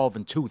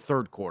 12-2,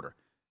 third quarter.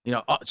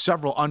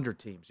 Several under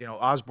teams.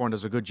 Osborne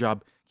does a good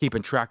job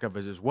keeping track of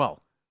it as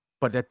well.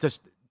 But that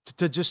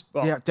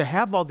to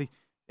have all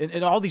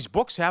and all these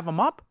books have them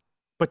up,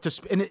 but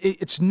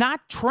it's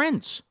not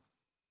trends.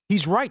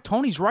 He's right.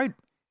 Tony's right.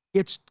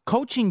 It's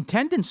coaching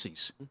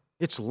tendencies.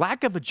 It's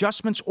lack of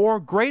adjustments or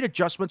great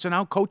adjustments, and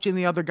out coaching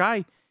the other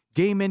guy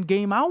game in,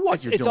 game out.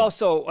 It's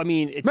also,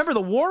 remember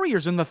the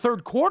Warriors in the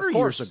third quarter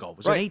years ago? It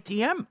was an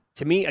ATM.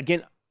 To me,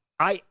 again,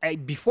 I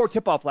before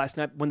tip-off last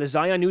night, when the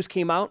Zion news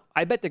came out,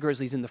 I bet the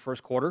Grizzlies in the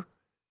first quarter.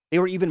 They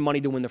were even money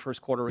to win the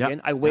first quarter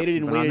again. I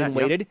waited and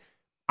waited.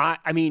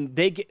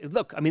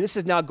 This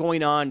is now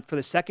going on for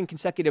the second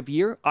consecutive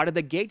year out of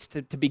the gates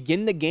to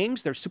begin the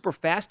games. They're super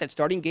fast at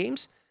starting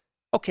games.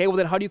 Okay, well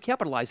then how do you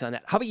capitalize on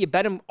that? How about you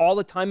bet them all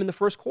the time in the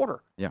first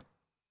quarter? Yeah.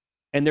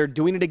 And they're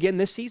doing it again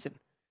this season.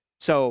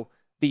 So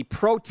the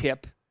pro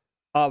tip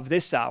of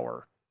this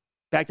hour,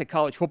 back to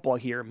college football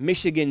here,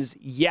 Michigan's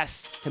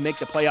yes to make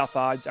the playoff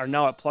odds are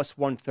now at plus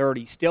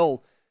 130.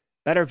 Still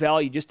better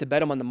value just to bet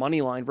them on the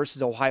money line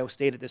versus Ohio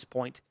State at this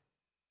point.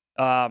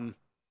 You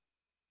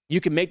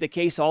can make the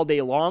case all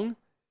day long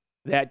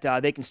that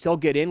they can still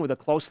get in with a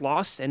close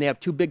loss, and they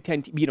have two Big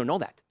Ten teams. You don't know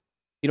that.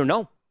 You don't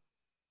know.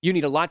 You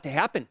need a lot to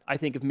happen, I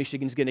think, if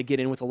Michigan's going to get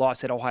in with a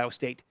loss at Ohio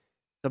State.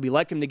 So if you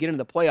like them to get into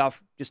the playoff,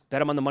 just bet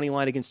them on the money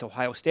line against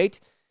Ohio State.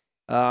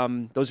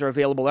 Those are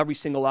available every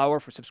single hour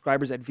for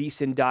subscribers at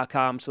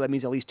vsin.com. So that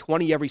means at least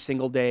 20 every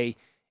single day,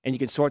 and you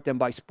can sort them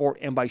by sport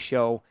and by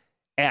show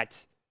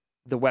at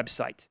the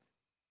website.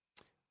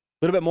 A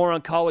little bit more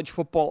on college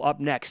football up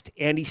next.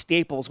 Andy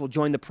Staples will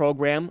join the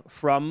program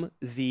from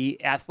The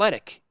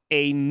Athletic.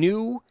 A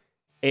new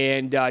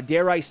and,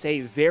 dare I say,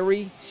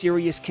 very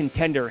serious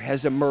contender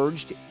has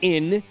emerged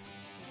in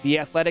The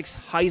Athletic's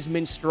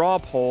Heisman straw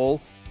poll.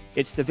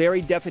 It's the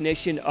very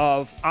definition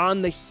of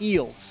on the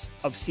heels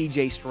of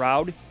C.J.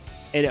 Stroud,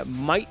 and it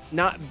might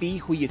not be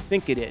who you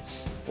think it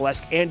is. We'll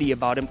ask Andy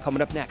about him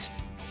coming up next.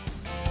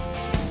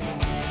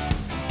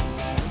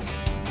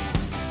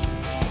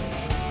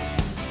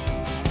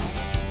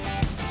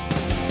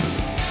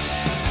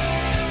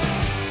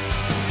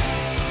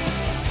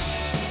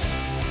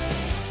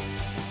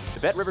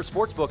 The BetRivers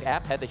Sportsbook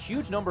app has a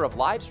huge number of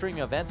live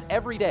streaming events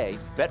every day.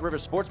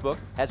 BetRivers Sportsbook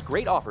has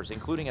great offers,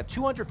 including a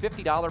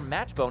 $250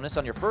 match bonus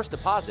on your first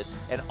deposit,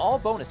 and all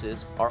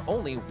bonuses are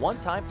only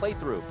one-time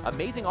playthrough.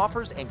 Amazing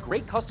offers and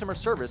great customer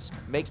service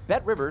makes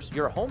BetRivers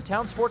your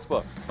hometown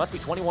sportsbook. Must be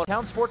 21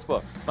 pound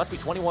sportsbook. Must be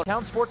 21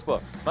 pound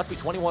sportsbook. Must be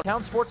 21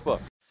 pound sportsbook.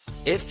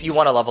 If you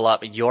want to level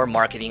up your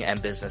marketing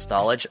and business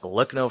knowledge,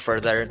 look no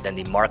further than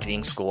the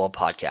Marketing School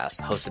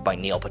podcast, hosted by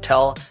Neil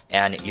Patel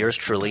and yours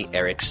truly,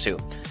 Eric Su.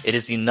 It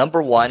is the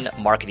 #1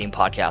 marketing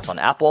podcast on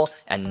Apple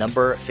and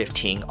number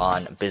 15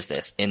 on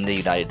business in the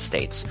United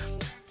States.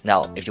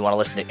 Now, if you want to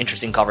listen to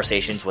interesting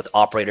conversations with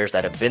operators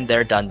that have been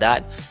there, done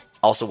that,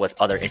 also with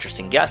other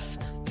interesting guests,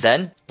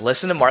 then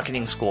listen to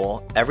Marketing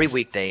School every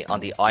weekday on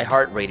the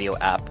iHeartRadio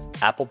app,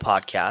 Apple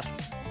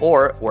Podcasts,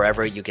 or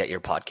wherever you get your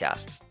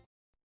podcasts.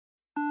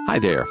 Hi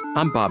there,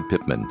 I'm Bob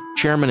Pittman,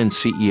 Chairman and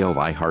CEO of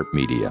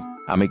iHeartMedia.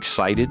 I'm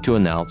excited to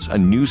announce a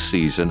new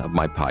season of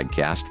my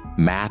podcast,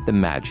 Math and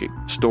Magic,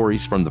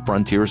 Stories from the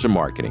Frontiers of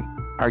Marketing.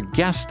 Our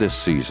guests this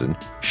season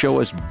show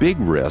us big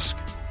risk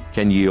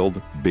can yield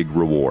big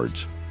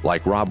rewards.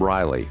 like Rob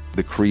Riley,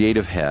 the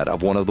creative head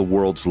of one of the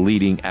world's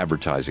leading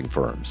advertising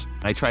firms.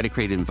 I try to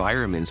create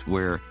environments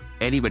where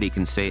anybody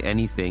can say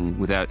anything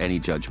without any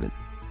judgment.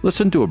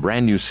 Listen to a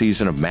brand new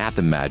season of Math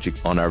and Magic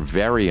on our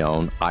very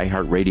own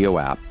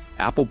iHeartRadio app,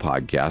 Apple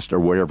Podcast, or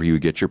wherever you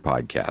get your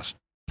podcast.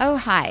 Oh,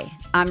 hi,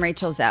 I'm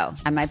Rachel Zoe,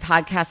 and my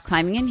podcast,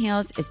 Climbing in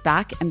Heels, is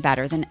back and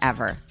better than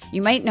ever.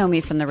 You might know me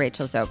from the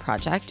Rachel Zoe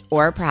Project,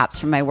 or perhaps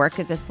from my work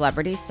as a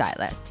celebrity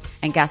stylist.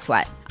 And guess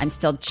what? I'm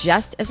still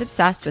just as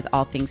obsessed with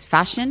all things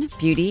fashion,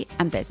 beauty,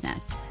 and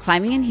business.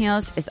 Climbing in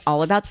Heels is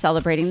all about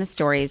celebrating the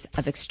stories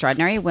of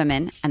extraordinary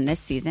women, and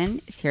this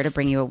season is here to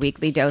bring you a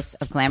weekly dose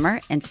of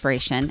glamour,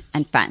 inspiration,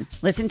 and fun.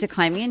 Listen to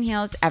Climbing in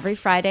Heels every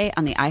Friday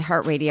on the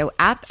iHeartRadio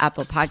app,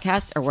 Apple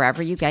Podcasts, or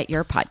wherever you get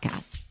your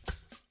podcasts.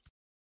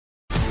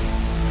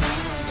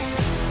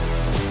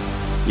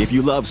 If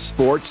you love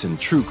sports and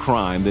true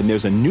crime, then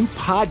there's a new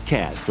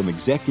podcast from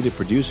executive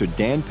producer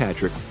Dan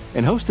Patrick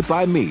and hosted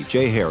by me,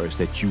 Jay Harris,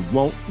 that you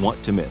won't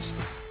want to miss.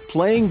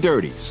 Playing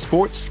Dirty: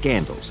 Sports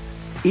Scandals.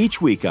 Each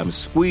week, I'm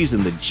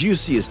squeezing the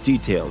juiciest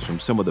details from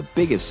some of the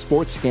biggest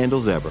sports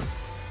scandals ever.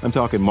 I'm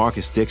talking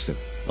Marcus Dixon,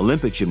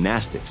 Olympic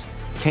gymnastics,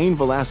 Cain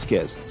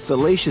Velasquez,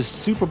 salacious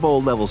Super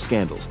Bowl-level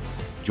scandals.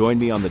 Join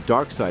me on the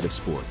dark side of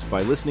sports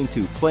by listening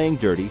to Playing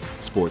Dirty: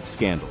 Sports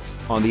Scandals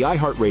on the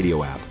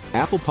iHeartRadio app,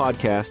 Apple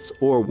Podcasts,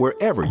 or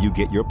wherever you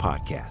get your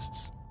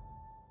podcasts.